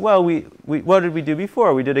is, well, what did we do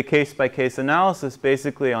before? We did a case-by-case analysis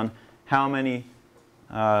basically on how many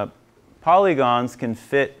polygons can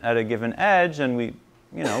fit at a given edge, and we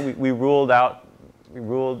ruled out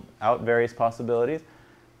various possibilities.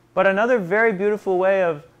 But another very beautiful way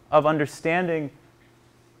of understanding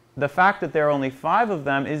the fact that there are only 5 of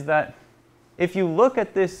them is that if you look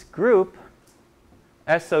at this group,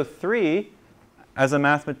 SO3, as a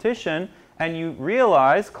mathematician, and you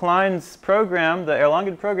realize Klein's program, the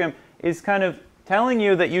Erlangen program, is kind of telling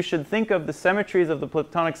you that you should think of the symmetries of the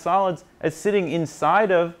Platonic solids as sitting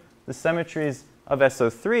inside of the symmetries of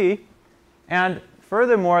SO3, and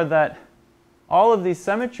furthermore that all of these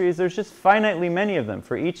symmetries, there's just finitely many of them.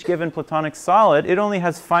 For each given Platonic solid, it only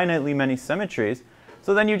has finitely many symmetries.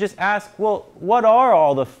 So then you just ask, well, what are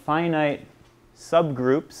all the finite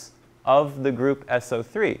subgroups of the group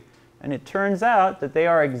SO3? And it turns out that they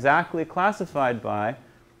are exactly classified by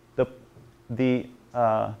the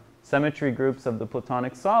symmetry groups of the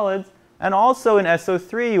Platonic solids. And also in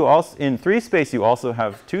SO3, in 3 space, you also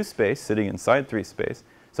have 2 space sitting inside 3 space.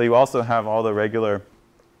 So you also have all the regular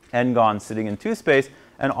n-gons sitting in 2 space.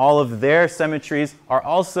 And all of their symmetries are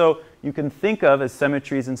also, you can think of as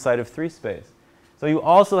symmetries inside of 3 space. So you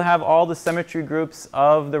also have all the symmetry groups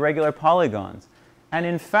of the regular polygons. And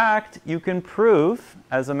in fact, you can prove,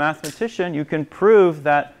 as a mathematician, you can prove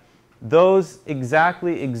that those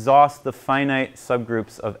exactly exhaust the finite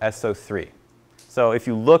subgroups of SO3. So if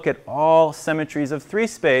you look at all symmetries of 3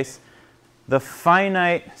 space, the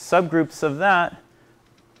finite subgroups of that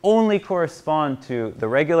only correspond to the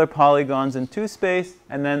regular polygons in 2 space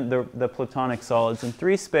and then the Platonic solids in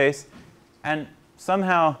 3 space. And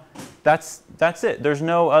somehow that's it. There's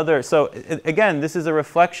no other. So again, this is a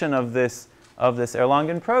reflection of this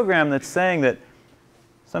Erlangen program that's saying that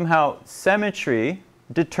somehow symmetry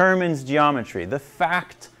determines geometry. The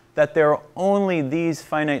fact that there are only these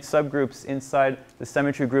finite subgroups inside the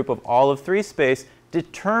symmetry group of all of 3 space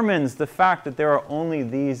determines the fact that there are only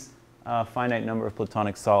these finite number of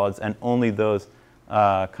Platonic solids and only those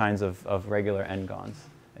kinds of regular n-gons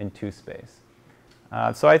in 2 space.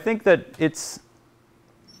 So I think that it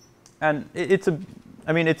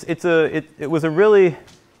was a really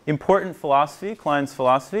important philosophy, Klein's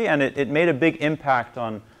philosophy, and it made a big impact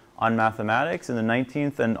on mathematics in the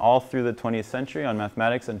 19th and all through the 20th century on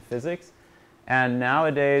mathematics and physics. And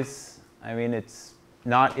nowadays, I mean, it's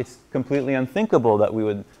completely unthinkable that we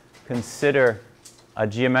would consider a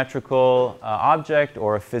geometrical object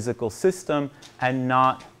or a physical system and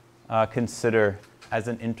not consider as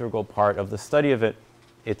an integral part of the study of it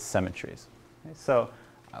its symmetries. Okay, so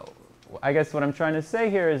I guess what I'm trying to say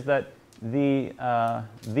here is that the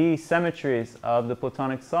symmetries of the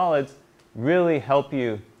Platonic solids really help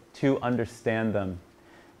you to understand them.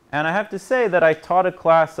 And I have to say that I taught a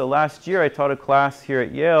class, so last year I taught a class here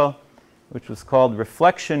at Yale which was called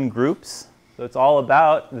reflection groups. So it's all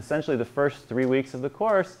about, essentially the first 3 weeks of the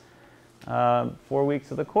course, 4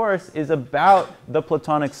 weeks of the course is about the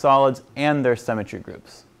Platonic solids and their symmetry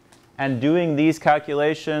groups. And doing these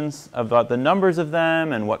calculations about the numbers of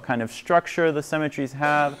them and what kind of structure the symmetries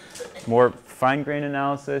have, more fine-grained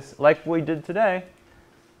analysis, like we did today.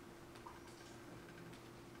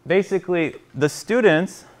 Basically, the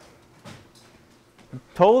students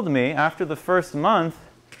told me after the first month,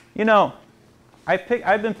 you know,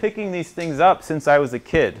 I've been picking these things up since I was a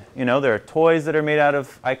kid. You know, there are toys that are made out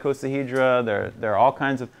of icosahedra, there are all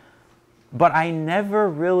kinds of, but I never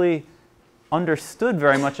really understood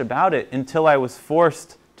very much about it until I was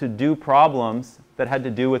forced to do problems that had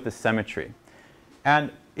to do with the symmetry.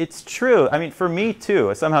 And it's true, I mean, for me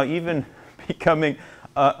too, somehow even becoming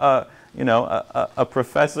a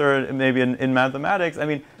professor maybe in mathematics, I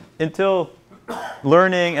mean, until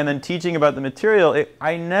learning and then teaching about the material,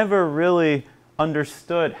 I never really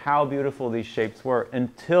understood how beautiful these shapes were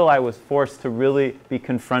until I was forced to really be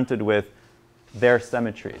confronted with their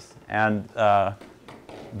symmetries and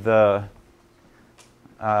the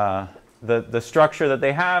structure that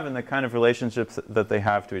they have and the kind of relationships that they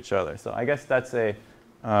have to each other. So I guess that's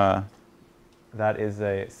that is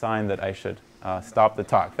a sign that I should stop the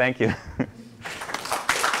talk. Thank you.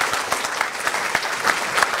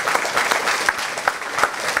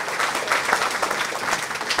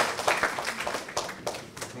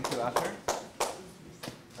 Thank you, Asher.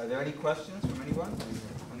 Are there any questions from anyone?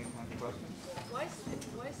 Any questions? Why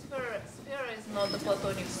sphere is not the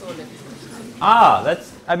Platonic solid?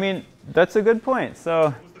 That's a good point.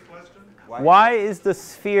 So why is the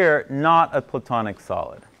sphere not a Platonic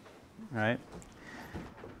solid? Right?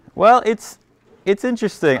 Well, it's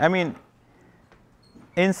interesting. I mean,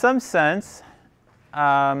 in some sense,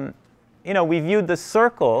 we viewed the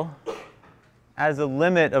circle as a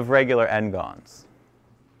limit of regular n-gons,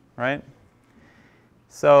 right?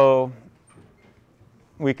 So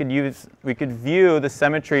we could view the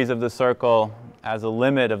symmetries of the circle as a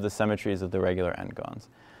limit of the symmetries of the regular n-gons.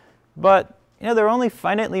 But there are only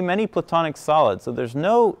finitely many Platonic solids, so there's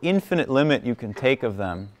no infinite limit you can take of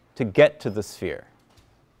them to get to the sphere.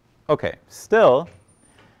 Okay, still,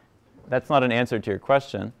 that's not an answer to your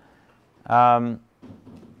question. I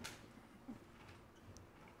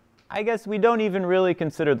guess we don't even really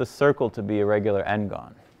consider the circle to be a regular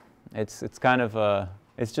n-gon. It's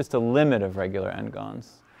just a limit of regular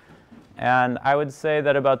n-gons. And I would say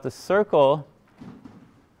that about the circle,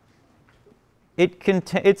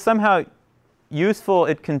 it's somehow useful.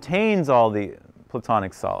 It contains all the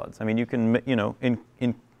Platonic solids. I mean, you can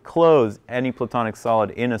enclose any Platonic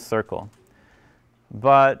solid in a circle.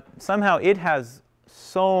 But somehow it has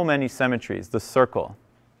so many symmetries, the circle,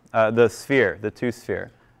 the sphere, the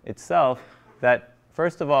two-sphere itself, that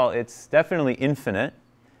first of all, it's definitely infinite.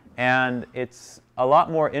 And it's a lot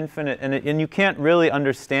more infinite, and you can't really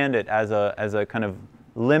understand it as a kind of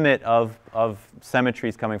limit of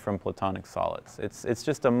symmetries coming from Platonic solids. It's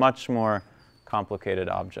just a much more complicated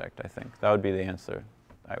object, I think. That would be the answer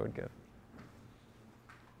I would give.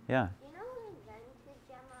 Yeah? You know who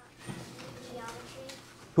invented geometry?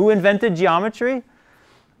 Who invented geometry?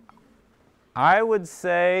 I would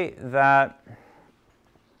say that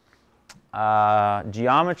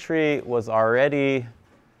geometry was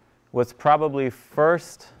probably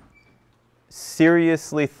first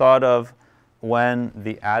seriously thought of when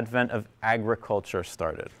the advent of agriculture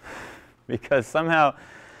started. Because somehow,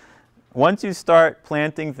 once you start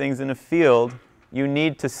planting things in a field, you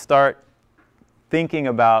need to start thinking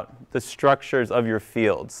about the structures of your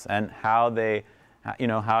fields and how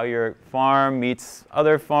how your farm meets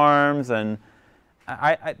other farms. And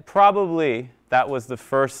I probably that was the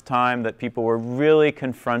first time that people were really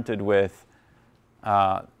confronted with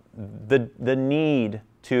the need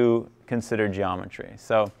to consider geometry.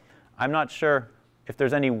 So I'm not sure if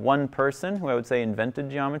there's any one person who I would say invented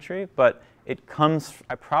geometry, but it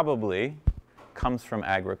probably comes from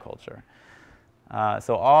agriculture.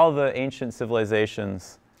 So all the ancient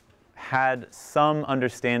civilizations had some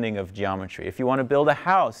understanding of geometry. If you want to build a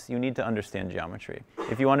house, you need to understand geometry.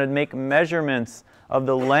 If you want to make measurements of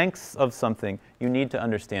the lengths of something, you need to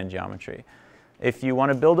understand geometry. If you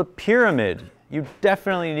want to build a pyramid, you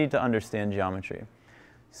definitely need to understand geometry.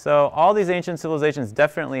 So all these ancient civilizations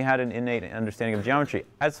definitely had an innate understanding of geometry.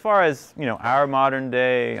 As far as our modern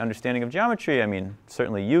day understanding of geometry, I mean,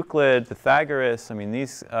 certainly Euclid, Pythagoras, I mean,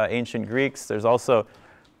 these ancient Greeks. There's also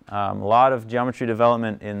a lot of geometry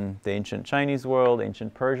development in the ancient Chinese world,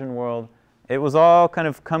 ancient Persian world. It was all kind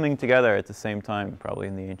of coming together at the same time, probably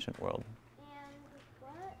in the ancient world.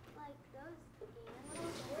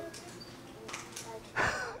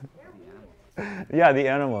 Yeah, the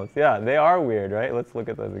animals. Yeah, they are weird, right? Let's look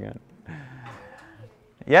at those again.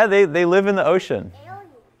 Yeah, they live in the ocean.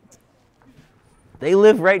 They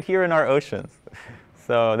live right here in our oceans.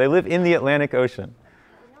 So they live in the Atlantic Ocean.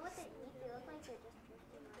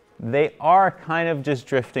 They are kind of just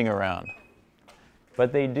drifting around.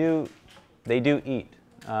 But they do eat.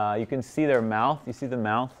 You can see their mouth. You see the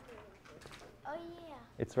mouth? Oh, yeah.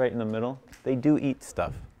 It's right in the middle. They do eat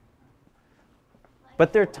stuff.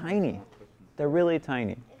 But they're tiny. They're really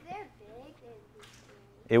tiny. If they're big,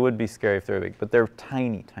 it would be scary. It would be scary if they're big, but they're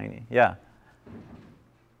tiny, tiny. Yeah.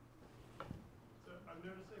 So I'm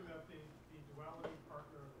noticing that the duality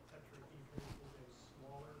partner of the tetrahedron is a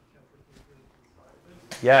smaller tetrahedron inside of it.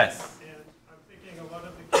 Yes. And I'm thinking a lot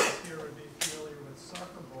of the kids here would be familiar with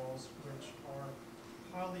soccer balls, which are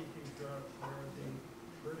polyhedra, where the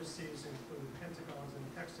vertices include pentagons and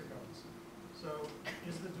hexagons. So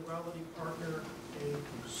is the duality partner a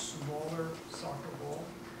smaller soccer ball?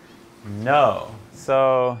 No.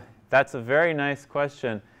 So that's a very nice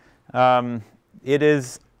question. It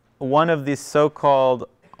is one of these so-called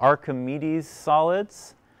Archimedes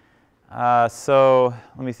solids. So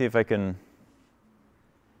let me see if I can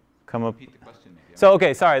come up. Repeat the question, maybe. So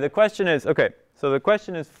okay, sorry. The question is So the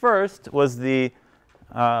question is, first was the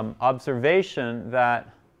observation that,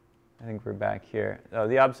 I think we're back here.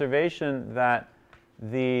 The observation that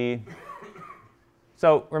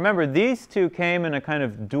so remember, these two came in a kind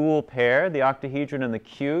of dual pair, the octahedron and the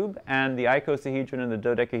cube, and the icosahedron and the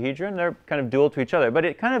dodecahedron. They're kind of dual to each other, but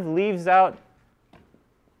it kind of leaves out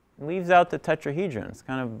the tetrahedron. It's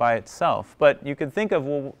kind of by itself. But you could think of,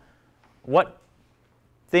 well, what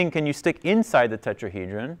thing can you stick inside the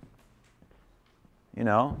tetrahedron? You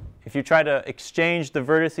know, if you try to exchange the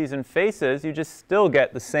vertices and faces, you just still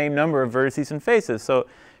get the same number of vertices and faces. So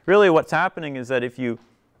really what's happening is that if you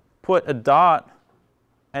put a dot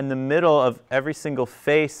in the middle of every single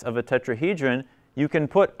face of a tetrahedron, you can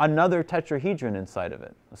put another tetrahedron inside of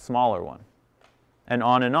it, a smaller one, and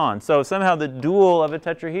on and on. So somehow the dual of a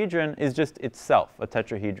tetrahedron is just itself a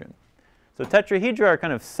tetrahedron. So tetrahedra are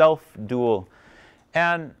kind of self-dual.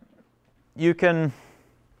 And you can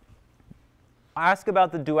ask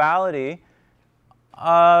about the duality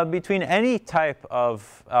between any type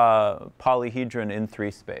of polyhedron in 3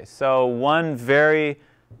 space. So one very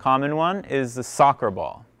common one is the soccer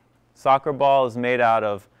ball. Soccer ball is made out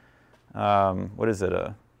of, what is it,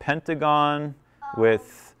 a pentagon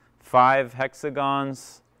with 5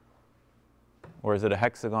 hexagons? Or is it a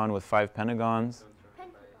hexagon with 5 pentagons?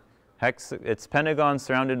 It's pentagons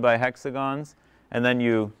surrounded by hexagons. And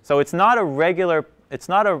then so it's not a regular, it's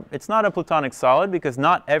not a Platonic solid, because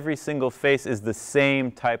not every single face is the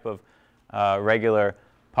same type of regular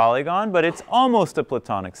polygon, but it's almost a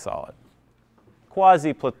Platonic solid.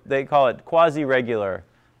 They call it quasi-regular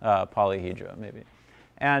polyhedra, maybe.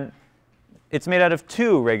 And it's made out of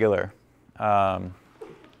 2 regular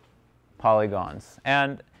polygons.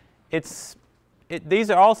 And these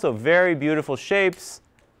are also very beautiful shapes.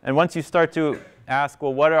 And once you start to ask,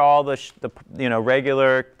 well, what are all the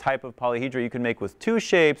regular type of polyhedra you can make with 2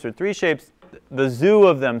 shapes or 3 shapes, the zoo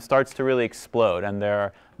of them starts to really explode. And there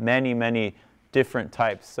are many, many different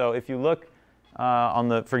types. So if you look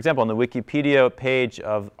for example, on the Wikipedia page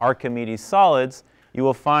of Archimedes solids, you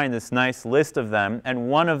will find this nice list of them, and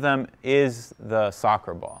one of them is the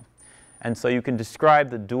soccer ball. And so you can describe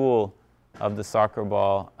the dual of the soccer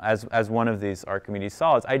ball as one of these Archimedes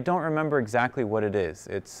solids. I don't remember exactly what it is.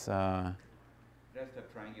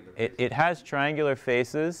 It has triangular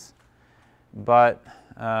faces, but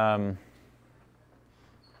I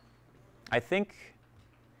think,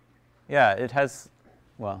 yeah, it has,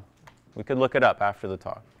 well, we could look it up after the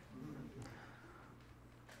talk.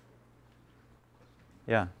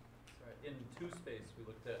 Yeah? In 2 space, we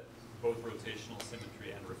looked at both rotational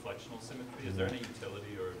symmetry and reflectional symmetry. Is there any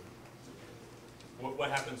utility, or what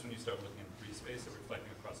happens when you start looking in 3 space or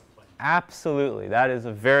reflecting across a plane? Absolutely. That is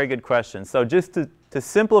a very good question. So just to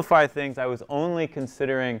simplify things, I was only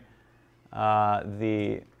considering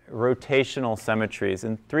the rotational symmetries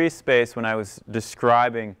in 3 space when I was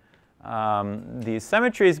describing these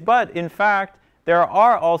symmetries. But in fact, there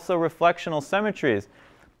are also reflectional symmetries.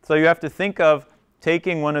 So you have to think of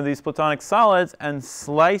taking one of these Platonic solids and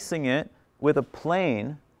slicing it with a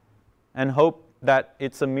plane and hope that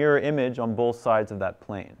it's a mirror image on both sides of that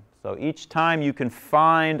plane. So each time you can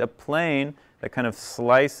find a plane that kind of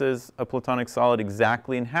slices a Platonic solid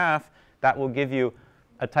exactly in half, that will give you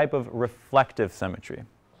a type of reflective symmetry.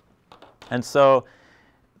 And so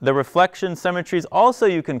the reflection symmetries also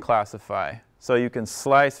you can classify. So you can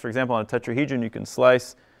slice, for example, on a tetrahedron, you can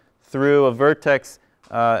slice through a vertex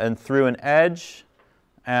and through an edge,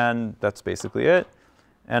 and that's basically it.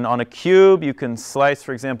 And on a cube, you can slice,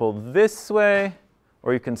 for example, this way,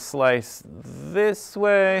 or you can slice this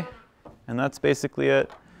way, and that's basically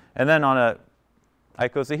it. And then on a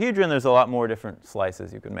icosahedron, there's a lot more different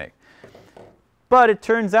slices you can make. But it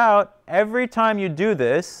turns out, every time you do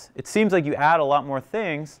this, it seems like you add a lot more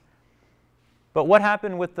things. But what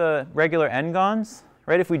happened with the regular n-gons?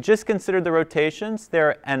 Right? If we just considered the rotations, there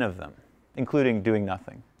are n of them, including doing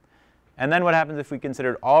nothing. And then what happens if we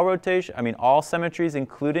considered all symmetries,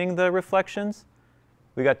 including the reflections?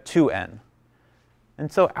 We got 2n.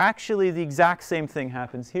 And so actually, the exact same thing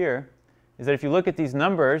happens here, is that if you look at these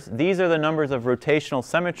numbers, these are the numbers of rotational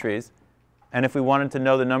symmetries. And if we wanted to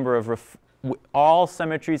know the number of all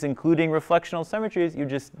symmetries, including reflectional symmetries, you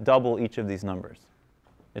just double each of these numbers,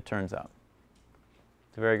 it turns out.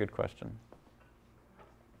 It's a very good question.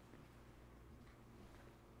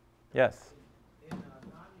 Yes? In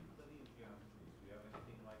non-Euclidean geometries, do you have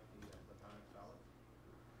anything like the Platonic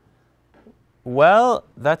Well,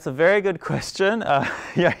 that's a very good question.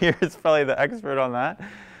 Yeah, here's probably the expert on that.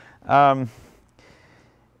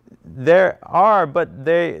 There are, but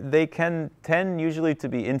they can tend usually to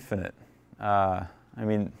be infinite. I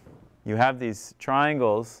mean, you have these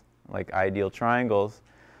triangles, like ideal triangles,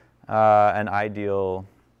 and ideal,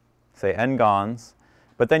 say, n-gons,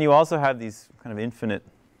 but then you also have these kind of infinite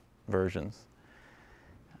versions.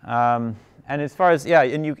 And as far as, yeah,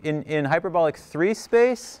 in hyperbolic 3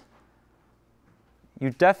 space, you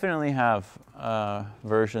definitely have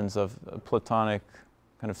versions of Platonic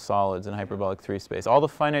kind of solids in hyperbolic 3 space. All the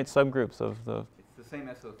finite subgroups of the... It's the same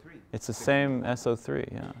SO3. It's the same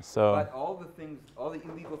SO3, yeah. So. But all the things, all the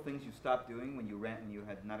illegal things you stopped doing when you ran and you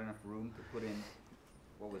had not enough room to put in,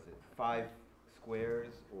 what was it, 5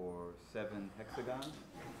 squares or 7 hexagons,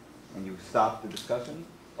 and you stopped the discussion,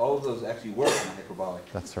 all of those actually work in a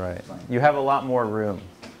hyperbolic. That's right. Fine. You have a lot more room.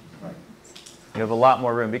 Right. You have a lot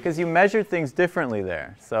more room because you measure things differently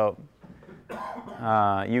there. So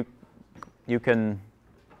you can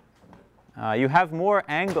you have more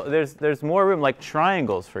angle. There's more room. Like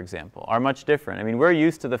triangles, for example, are much different. I mean, we're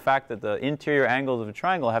used to the fact that the interior angles of a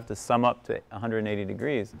triangle have to sum up to 180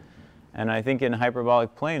 degrees, and I think in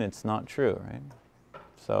hyperbolic plane it's not true, right?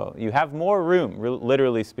 So you have more room,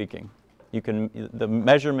 literally speaking. You can the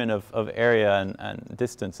measurement of area and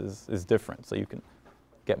distance is different, so you can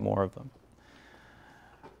get more of them.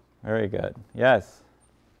 Very good. Yes?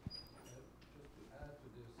 Just to add to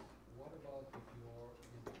this, what about if you're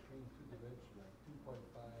in between 2 dimensions, like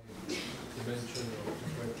 2.5 dimension or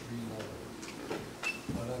 2.3 level?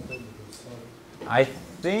 What happens with the solid? I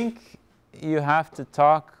think you have to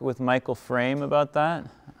talk with Michael Frame about that.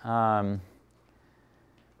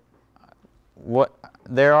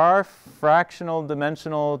 There are fractional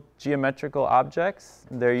dimensional geometrical objects.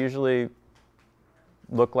 They usually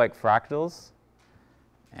look like fractals.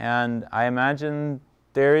 And I imagine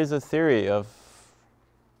there is a theory of,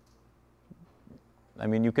 I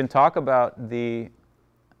mean, you can talk about the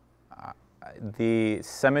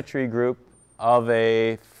symmetry group of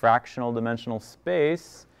a fractional dimensional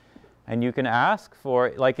space, and you can ask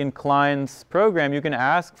for, like in Klein's program, you can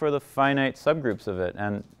ask for the finite subgroups of it.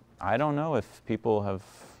 And I don't know if people have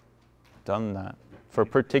done that for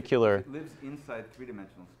particular. If it lives inside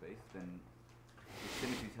 3-dimensional space, then the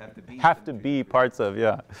symmetries have to be parts of,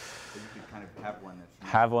 yeah. So you could kind of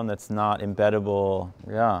have one that's not embeddable.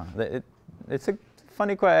 Yeah, it's a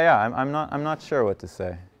funny question. Yeah, I'm not sure what to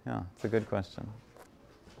say. Yeah, it's a good question.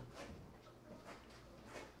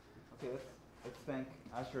 Okay, let's thank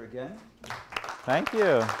Asher again. Thank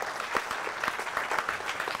you.